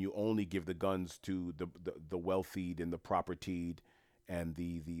hands and you only give the guns to the wealthy and the propertied and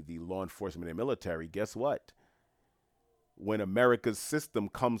the law enforcement and military, guess what? When America's system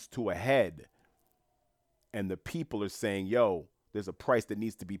comes to a head and the people are saying, yo, there's a price that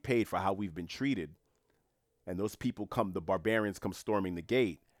needs to be paid for how we've been treated, and those people come, the barbarians come storming the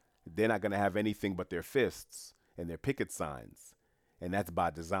gate, they're not going to have anything but their fists and their picket signs. And that's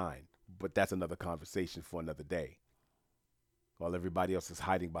by design. But that's another conversation for another day. While everybody else is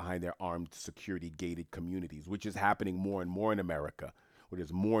hiding behind their armed security gated communities, which is happening more and more in America, where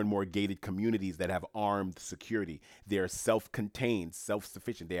there's more and more gated communities that have armed security. They're self-contained,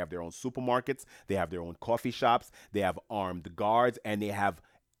 self-sufficient. They have their own supermarkets, they have their own coffee shops, they have armed guards, and they have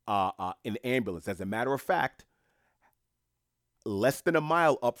an ambulance. As a matter of fact, less than a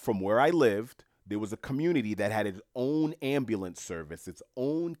mile up from where I lived, there was a community that had its own ambulance service, its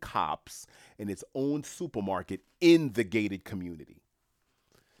own cops, and its own supermarket in the gated community.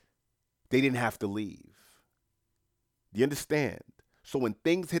 They didn't have to leave. Do you understand? So when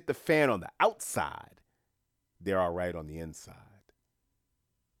things hit the fan on the outside, they're all right on the inside.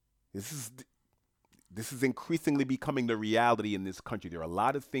 This is increasingly becoming the reality in this country. There are a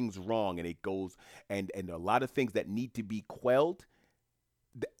lot of things wrong, and it goes and a lot of things that need to be quelled,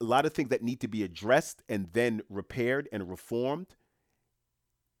 a lot of things that need to be addressed and then repaired and reformed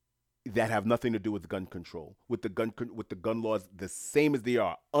that have nothing to do with gun control. With the gun laws the same as they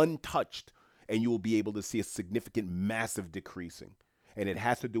are, untouched, and you will be able to see a significant, massive decreasing. And it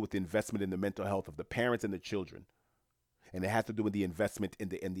has to do with the investment in the mental health of the parents and the children. And it has to do with the investment in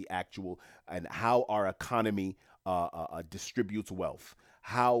the actual and how our economy distributes wealth.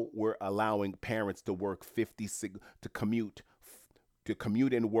 How we're allowing parents to work to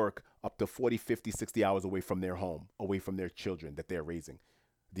commute and work up to 40, 50, 60 hours away from their home, away from their children that they're raising.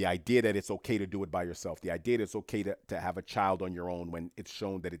 The idea that it's okay to do it by yourself. The idea that it's okay to have a child on your own when it's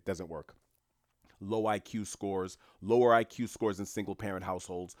shown that it doesn't work. Lower IQ scores in single parent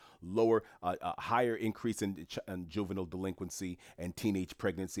households, higher increase in juvenile delinquency and teenage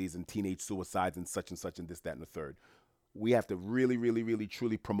pregnancies and teenage suicides and such and this, that, and the third. We have to really, really, really,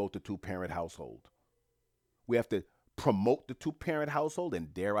 truly promote the two parent household. We have to promote the two parent household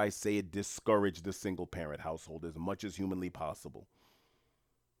and, dare I say it, discourage the single parent household as much as humanly possible.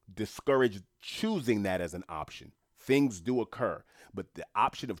 Discourage choosing that as an option. Things do occur, but the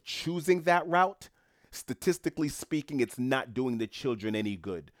option of choosing that route, statistically speaking, it's not doing the children any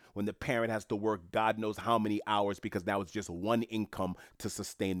good. When the parent has to work God knows how many hours because now it's just one income to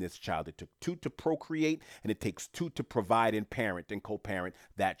sustain this child. It took two to procreate, and it takes two to provide and parent and co-parent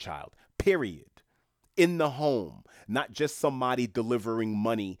that child. Period. In the home, not just somebody delivering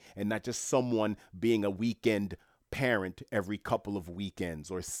money and not just someone being a weekend parent every couple of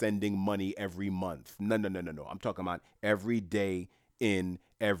weekends or sending money every month. No. I'm talking about every day in,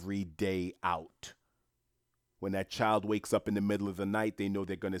 every day out. When that child wakes up in the middle of the night, they know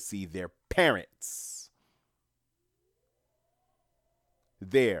they're going to see their parents.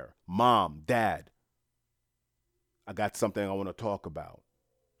 There, mom, dad, I got something I want to talk about.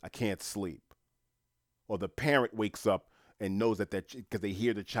 I can't sleep. Or the parent wakes up and knows that because they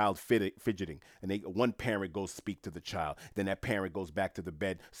hear the child fidgeting, and one parent goes speak to the child, then that parent goes back to the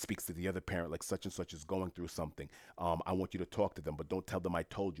bed, speaks to the other parent, like such and such is going through something. I want you to talk to them, but don't tell them I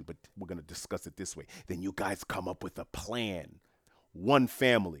told you, but we're going to discuss it this way. Then you guys come up with a plan. One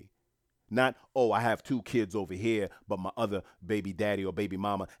family. Not, oh, I have two kids over here, but my other baby daddy or baby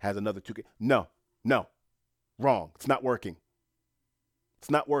mama has another two kids. No, wrong. It's not working.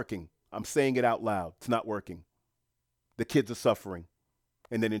 It's not working. I'm saying it out loud. It's not working. The kids are suffering.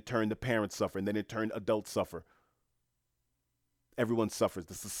 And then in turn, the parents suffer. And then in turn, adults suffer. Everyone suffers.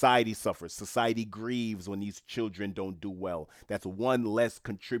 The society suffers. Society grieves when these children don't do well. That's one less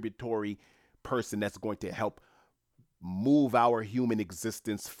contributory person that's going to help move our human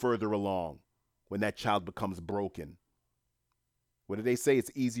existence further along when that child becomes broken. What did they say? It's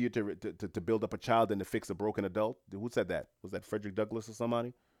easier to build up a child than to fix a broken adult. Who said that? Was that Frederick Douglass or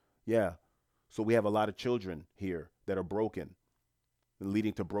somebody? Yeah. So we have a lot of children here that are broken and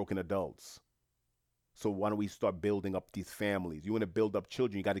leading to broken adults. So why don't we start building up these families? You want to build up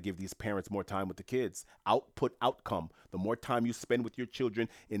children, you got to give these parents more time with the kids. Output, outcome. The more time you spend with your children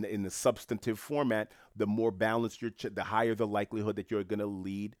in the substantive format, the more balanced the higher the likelihood that you're going to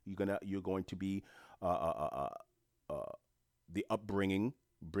lead. You're going to be uh, uh, uh, uh, uh, the upbringing,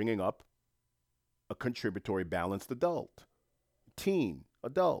 bringing up a contributory balanced adult, teen,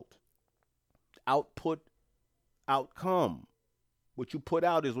 adult. Output, outcome. What you put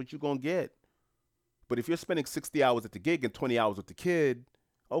out is what you're going to get. But if you're spending 60 hours at the gig and 20 hours with the kid,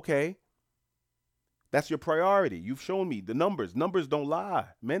 okay, that's your priority. You've shown me the numbers. Numbers don't lie.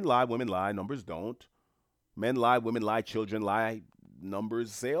 Men lie, women lie, numbers don't. Men lie, women lie, children lie.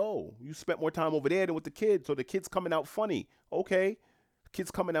 Numbers say, oh, you spent more time over there than with the kid, so the kid's coming out funny. Okay,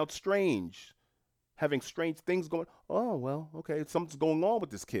 kid's coming out strange, having strange things going. Oh, well, okay, something's going on with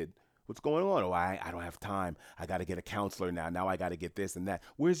this kid. What's going on? Oh, I don't have time. I got to get a counselor now. Now I got to get this and that.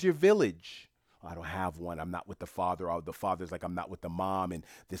 Where's your village? Oh, I don't have one. I'm not with the father. Or the father's like, I'm not with the mom and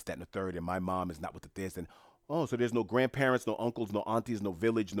this, that, and the third. And my mom is not with the this. And oh, so there's no grandparents, no uncles, no aunties, no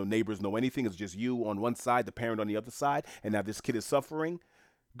village, no neighbors, no anything. It's just you on one side, the parent on the other side. And now this kid is suffering.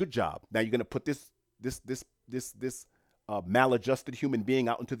 Good job. Now you're going to put this maladjusted human being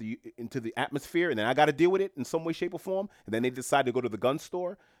out into the atmosphere. And then I got to deal with it in some way, shape, or form. And then they decide to go to the gun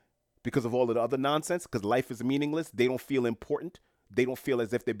store because of all of the other nonsense, because life is meaningless. They don't feel important. They don't feel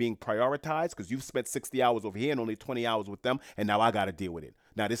as if they're being prioritized because you've spent 60 hours over here and only 20 hours with them, and now I got to deal with it.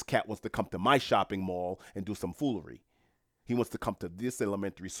 Now this cat wants to come to my shopping mall and do some foolery. He wants to come to this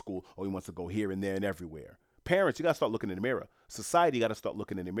elementary school, or he wants to go here and there and everywhere. Parents, you got to start looking in the mirror. Society, you got to start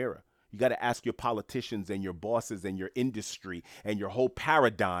looking in the mirror. You got to ask your politicians and your bosses and your industry and your whole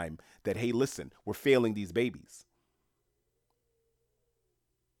paradigm that, hey, listen, we're failing these babies.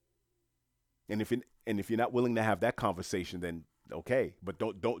 And if you're not willing to have that conversation, then okay. But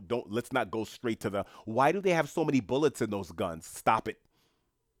don't. Let's not go straight to the. Why do they have so many bullets in those guns? Stop it.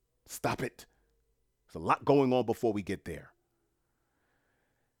 Stop it. There's a lot going on before we get there.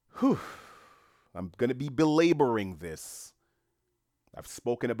 Whew. I'm gonna be belaboring this. I've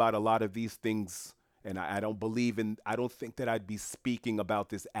spoken about a lot of these things, and I don't believe in. I don't think that I'd be speaking about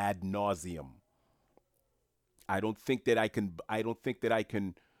this ad nauseum. I don't think that I can. I don't think that I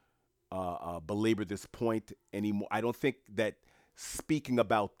can belabor this point anymore. I don't think that speaking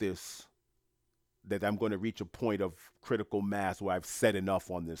about this, that I'm going to reach a point of critical mass where I've said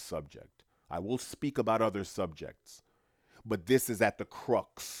enough on this subject. I will speak about other subjects, but this is at the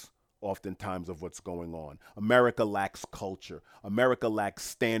crux oftentimes of what's going on. America lacks culture. America lacks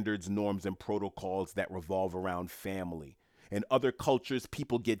standards, norms, and protocols that revolve around family. In other cultures,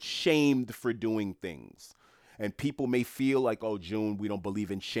 people get shamed for doing things. And people may feel like, oh, June, we don't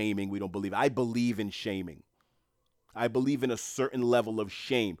believe in shaming. We don't believe. I believe in shaming. I believe in a certain level of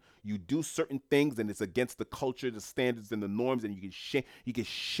shame. You do certain things and it's against the culture, the standards, and the norms, and you get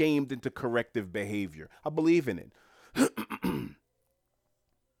shamed into corrective behavior. I believe in it.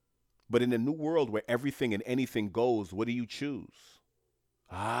 But in a new world where everything and anything goes, what do you choose?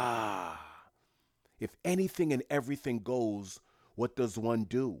 If anything and everything goes, what does one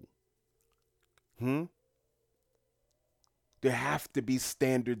do? There have to be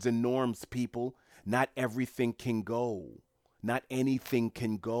standards and norms, people. Not everything can go. Not anything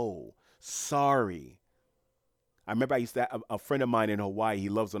can go. Sorry. I remember I used to have a friend of mine in Hawaii. He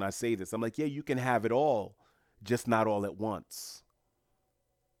loves when I say this. I'm like, yeah, you can have it all, just not all at once.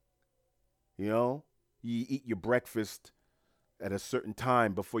 You know, you eat your breakfast at a certain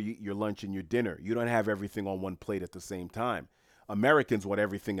time before you eat your lunch and your dinner. You don't have everything on one plate at the same time. Americans want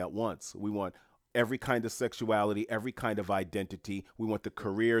everything at once. We want every kind of sexuality, every kind of identity. We want the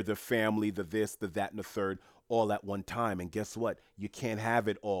career, the family, the this, the that, and the third, all at one time. And guess what? You can't have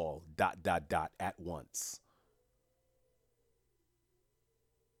it all, ... at once.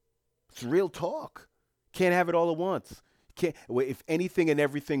 It's real talk. Can't have it all at once. If anything and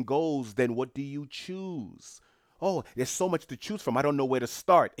everything goes, then what do you choose? Oh, there's so much to choose from. I don't know where to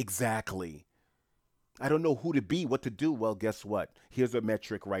start. Exactly. I don't know who to be, what to do. Well, guess what? Here's a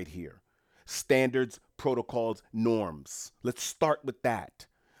metric right here. Standards, protocols, norms. Let's start with that.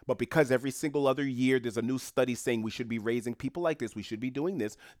 But because every single other year there's a new study saying we should be raising people like this, we should be doing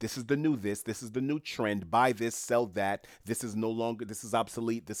this, this is the new this is the new trend, buy this, sell that, this is no longer, this is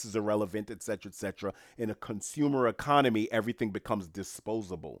obsolete, this is irrelevant, etc., etc. In a consumer economy, everything becomes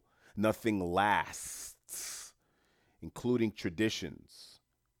disposable. Nothing lasts, including traditions.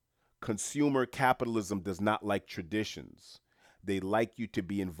 Consumer capitalism does not like traditions. They like you to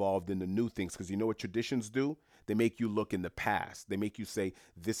be involved in the new things because you know what traditions do? They make you look in the past. They make you say,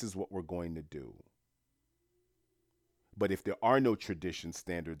 this is what we're going to do. But if there are no tradition,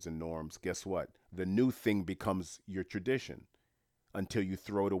 standards, and norms, guess what? The new thing becomes your tradition until you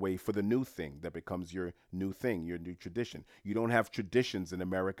throw it away for the new thing that becomes your new thing, your new tradition. You don't have traditions in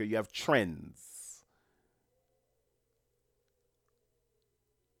America, you have trends.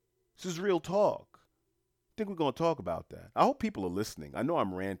 This is real talk. I think we're going to talk about that. I hope people are listening. I know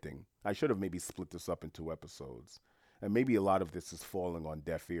I'm ranting. I should have maybe split this up in 2 episodes. And maybe a lot of this is falling on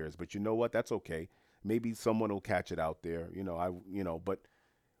deaf ears, but you know what? That's okay. Maybe someone will catch it out there. But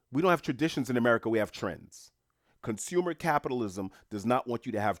we don't have traditions in America, we have trends. Consumer capitalism does not want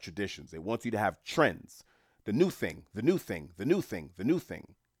you to have traditions. It wants you to have trends. The new thing, the new thing, the new thing, the new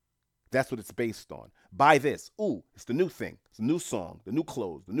thing. That's what it's based on. Buy this. Ooh, it's the new thing. It's the new song, the new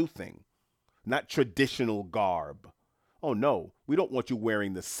clothes, the new thing. Not traditional garb. Oh no, we don't want you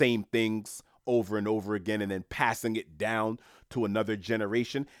wearing the same things over and over again and then passing it down to another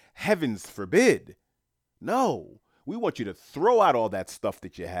generation. Heavens forbid. No, we want you to throw out all that stuff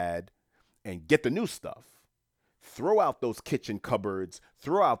that you had and get the new stuff. Throw out those kitchen cupboards.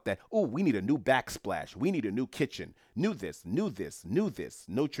 Throw out that, oh, we need a new backsplash. We need a new kitchen. New this, new this, new this.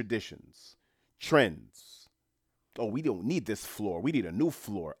 No traditions. Trends. Oh, we don't need this floor. We need a new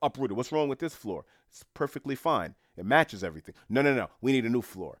floor. Uprooted. What's wrong with this floor? It's perfectly fine. It matches everything. No, no, no. We need a new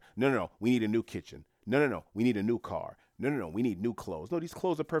floor. No, no, no. We need a new kitchen. No, no, no. We need a new car. No, no, no. We need new clothes. No, these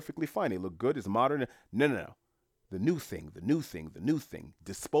clothes are perfectly fine. They look good. It's modern. No, no, no. The new thing, the new thing, the new thing.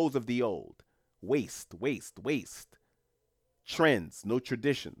 Dispose of the old. Waste, waste, waste. Trends, no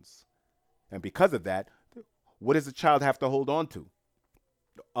traditions. And because of that, what does a child have to hold on to?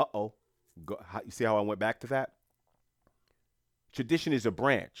 Uh-oh. You see how I went back to that? Tradition is a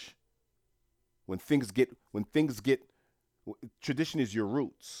branch. When things get, tradition is your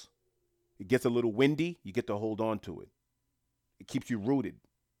roots. It gets a little windy, you get to hold on to it. It keeps you rooted.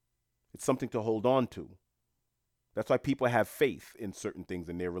 It's something to hold on to. That's why people have faith in certain things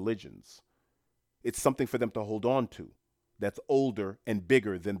in their religions. It's something for them to hold on to that's older and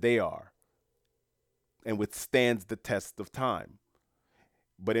bigger than they are and withstands the test of time.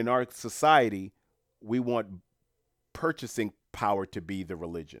 But in our society, we want purchasing power to be the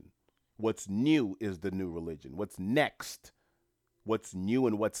religion. What's new is the new religion. What's next? What's new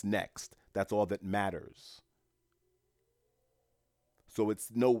and what's next? That's all that matters. So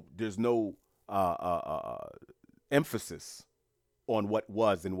there's no emphasis on what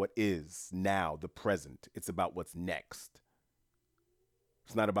was and what is now, the present. It's about what's next.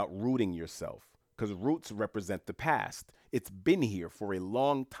 It's not about rooting yourself because roots represent the past. It's been here for a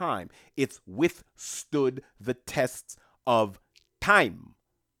long time. It's withstood the tests of time.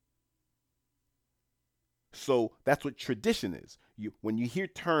 So that's what tradition is. When you hear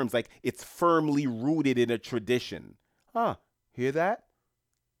terms like it's firmly rooted in a tradition, hear that?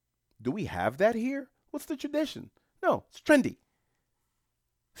 Do we have that here? What's the tradition? No, it's trendy.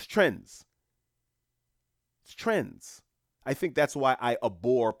 It's trends. It's trends. I think that's why I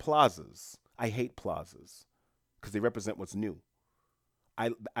abhor plazas. I hate plazas because they represent what's new.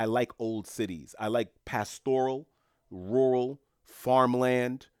 I like old cities. I like pastoral, rural,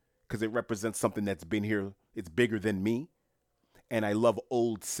 farmland because it represents something that's been here. It's bigger than me. And I love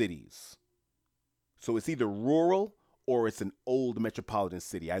old cities. So it's either rural or it's an old metropolitan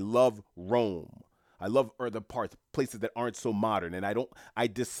city. I love Rome. I love other parts, places that aren't so modern. And I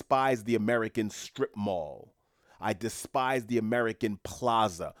despise the American strip mall. I despise the American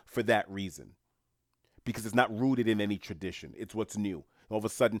plaza for that reason. Because it's not rooted in any tradition. It's what's new. All of a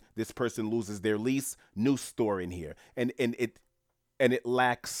sudden, this person loses their lease, new store in here. And it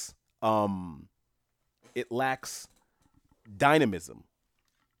lacks dynamism.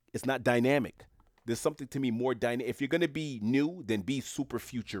 It's not dynamic. There's something to me more dynamic. If you're going to be new, then be super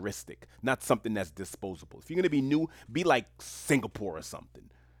futuristic, not something that's disposable. If you're going to be new, be like Singapore or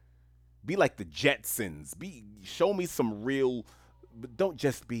something. Be like the Jetsons. Show me some real, but don't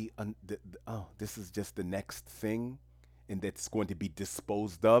just be, this is just the next thing and that's going to be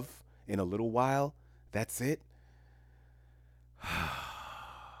disposed of in a little while. That's it.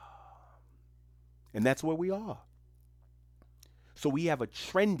 And that's where we are. So we have a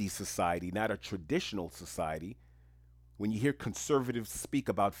trendy society, not a traditional society. When you hear conservatives speak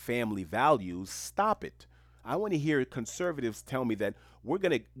about family values, stop it. I want to hear conservatives tell me that we're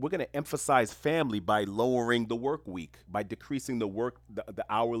gonna emphasize family by lowering the work week, by decreasing the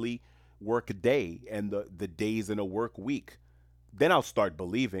hourly work day and the days in a work week. Then I'll start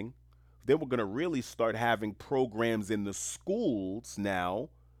believing. Then we're gonna really start having programs in the schools now.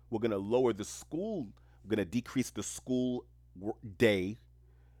 We're gonna lower the school. We're gonna decrease the school day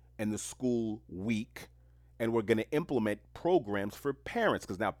and the school week, and we're going to implement programs for parents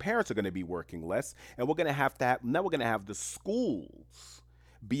because now parents are going to be working less, and we're going to have now we're going to have the schools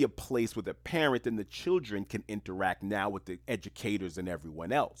be a place where the parent and the children can interact now with the educators and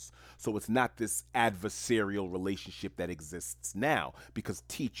everyone else. So it's not this adversarial relationship that exists now because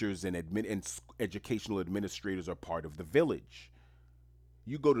teachers and educational administrators are part of the village.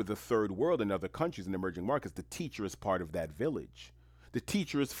 You go to the third world in other countries and emerging markets, the teacher is part of that village. The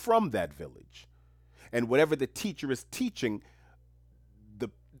teacher is from that village. And whatever the teacher is teaching, the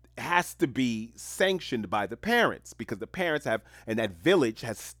has to be sanctioned by the parents because the parents have, and that village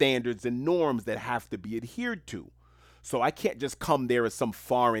has standards and norms that have to be adhered to. So I can't just come there as some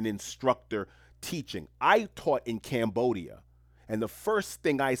foreign instructor teaching. I taught in Cambodia, and the first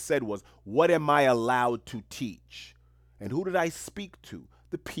thing I said was, what am I allowed to teach? And who did I speak to?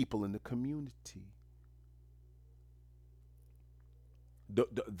 The people in the community.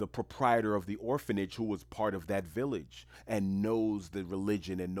 The proprietor of the orphanage who was part of that village and knows the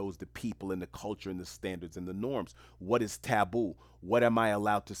religion and knows the people and the culture and the standards and the norms. What is taboo? What am I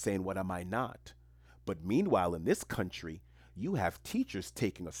allowed to say and what am I not? But meanwhile, in this country, you have teachers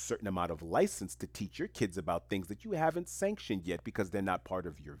taking a certain amount of license to teach your kids about things that you haven't sanctioned yet because they're not part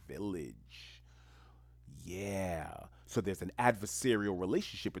of your village. Yeah. So there's an adversarial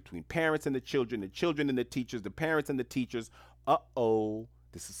relationship between parents and the children and the teachers, the parents and the teachers. Uh-oh.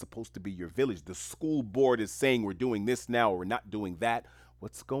 This is supposed to be your village. The school board is saying we're doing this now or we're not doing that.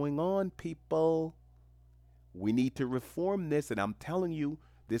 What's going on, people? We need to reform this. And I'm telling you,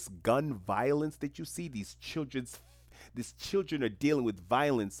 this gun violence that you see, these children are dealing with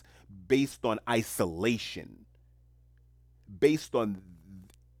violence based on isolation, based on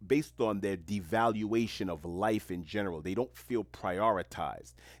based on their devaluation of life in general. They don't feel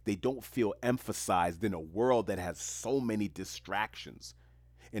prioritized. They don't feel emphasized in a world that has so many distractions.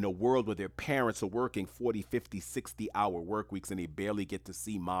 In a world where their parents are working 40, 50, 60-hour work weeks and they barely get to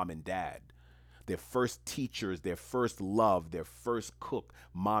see mom and dad. Their first teachers, their first love, their first cook,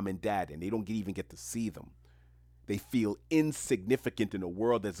 mom and dad, and they don't even get to see them. They feel insignificant in a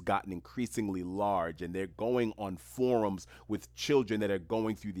world that's gotten increasingly large, and they're going on forums with children that are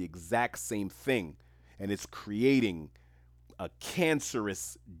going through the exact same thing, and it's creating a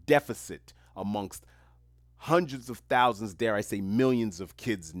cancerous deficit amongst hundreds of thousands, dare I say millions of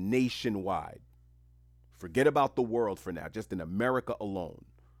kids nationwide. Forget about the world for now, just in America alone.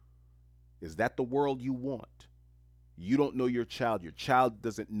 Is that the world you want? You don't know your child. Your child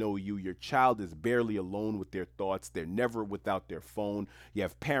doesn't know you. Your child is barely alone with their thoughts. They're never without their phone. You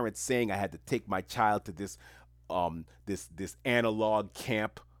have parents saying, I had to take my child to this analog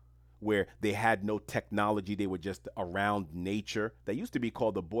camp where they had no technology. They were just around nature. That used to be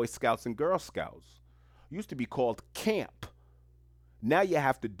called the Boy Scouts and Girl Scouts. It used to be called camp. Now you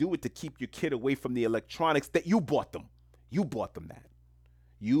have to do it to keep your kid away from the electronics that you bought them. You bought them that.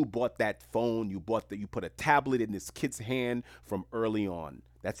 You bought that phone, you put a tablet in this kid's hand from early on.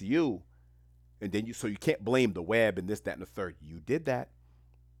 That's you. And then so you can't blame the web and this, that, and the third. You did that.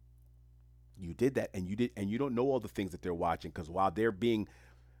 You did that. And you don't know all the things that they're watching because while they're being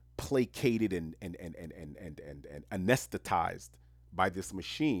placated and anesthetized by this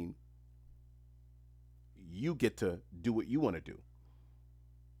machine, you get to do what you want to do.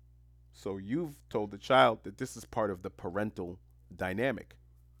 So you've told the child that this is part of the parental dynamic.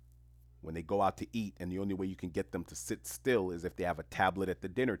 When they go out to eat, and the only way you can get them to sit still is if they have a tablet at the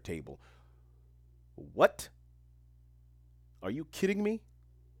dinner table. What? Are you kidding me?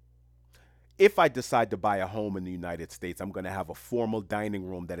 If I decide to buy a home in the United States, I'm going to have a formal dining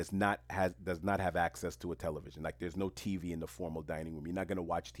room that does not have access to a television. Like there's no TV in the formal dining room. You're not going to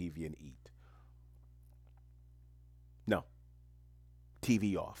watch TV and eat. No.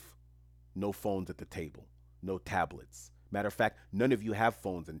 TV off. No phones at the table. No tablets. Matter of fact, none of you have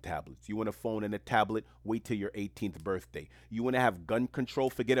phones and tablets. You want a phone and a tablet? Wait till your 18th birthday. You want to have gun control?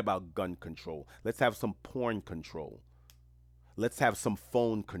 Forget about gun control. Let's have some porn control. Let's have some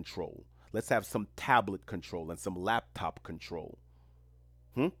phone control. Let's have some tablet control and some laptop control.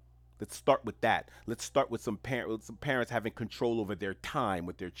 Let's start with that. Let's start with some parents having control over their time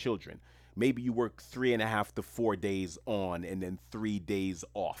with their children. Maybe you work 3.5 to 4 days on and then 3 days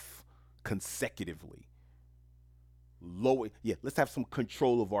off consecutively. Let's have some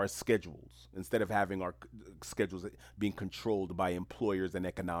control of our schedules instead of having our schedules being controlled by employers and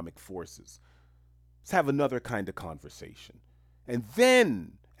economic forces. Let's have another kind of conversation. And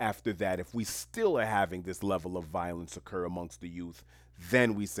then after that, if we still are having this level of violence occur amongst the youth,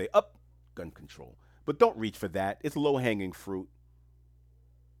 then we say, gun control. But don't reach for that. It's low-hanging fruit.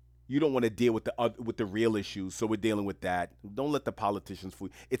 You don't want to deal with the real issues, so we're dealing with that. Don't let the politicians fool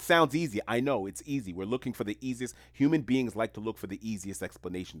you. It sounds easy. I know it's easy. We're looking for the easiest. Human beings like to look for the easiest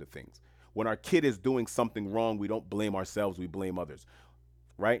explanation to things. When our kid is doing something wrong, we don't blame ourselves. We blame others,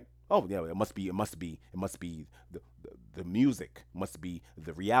 right? Oh yeah, it must be the music, it must be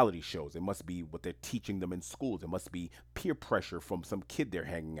the reality shows, it must be what they're teaching them in schools, it must be peer pressure from some kid they're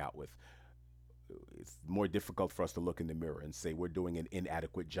hanging out with. It's more difficult for us to look in the mirror and say we're doing an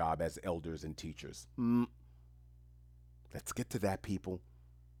inadequate job as elders and teachers. Let's get to that, people.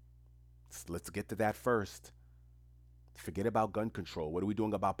 Let's get to that first. Forget about gun control. What are we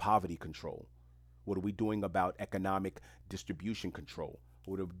doing about poverty control? What are we doing about economic distribution control?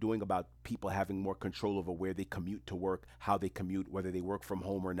 What are we doing about people having more control over where they commute to work, how they commute, whether they work from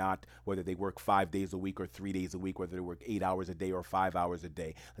home or not, whether they work 5 days a week or 3 days a week, whether they work 8 hours a day or 5 hours a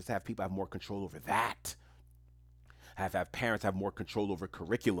day? Let's have people have more control over that. Have parents have more control over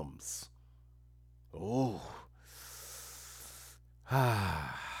curriculums. Oh,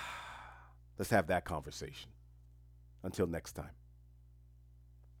 let's have that conversation. Until next time.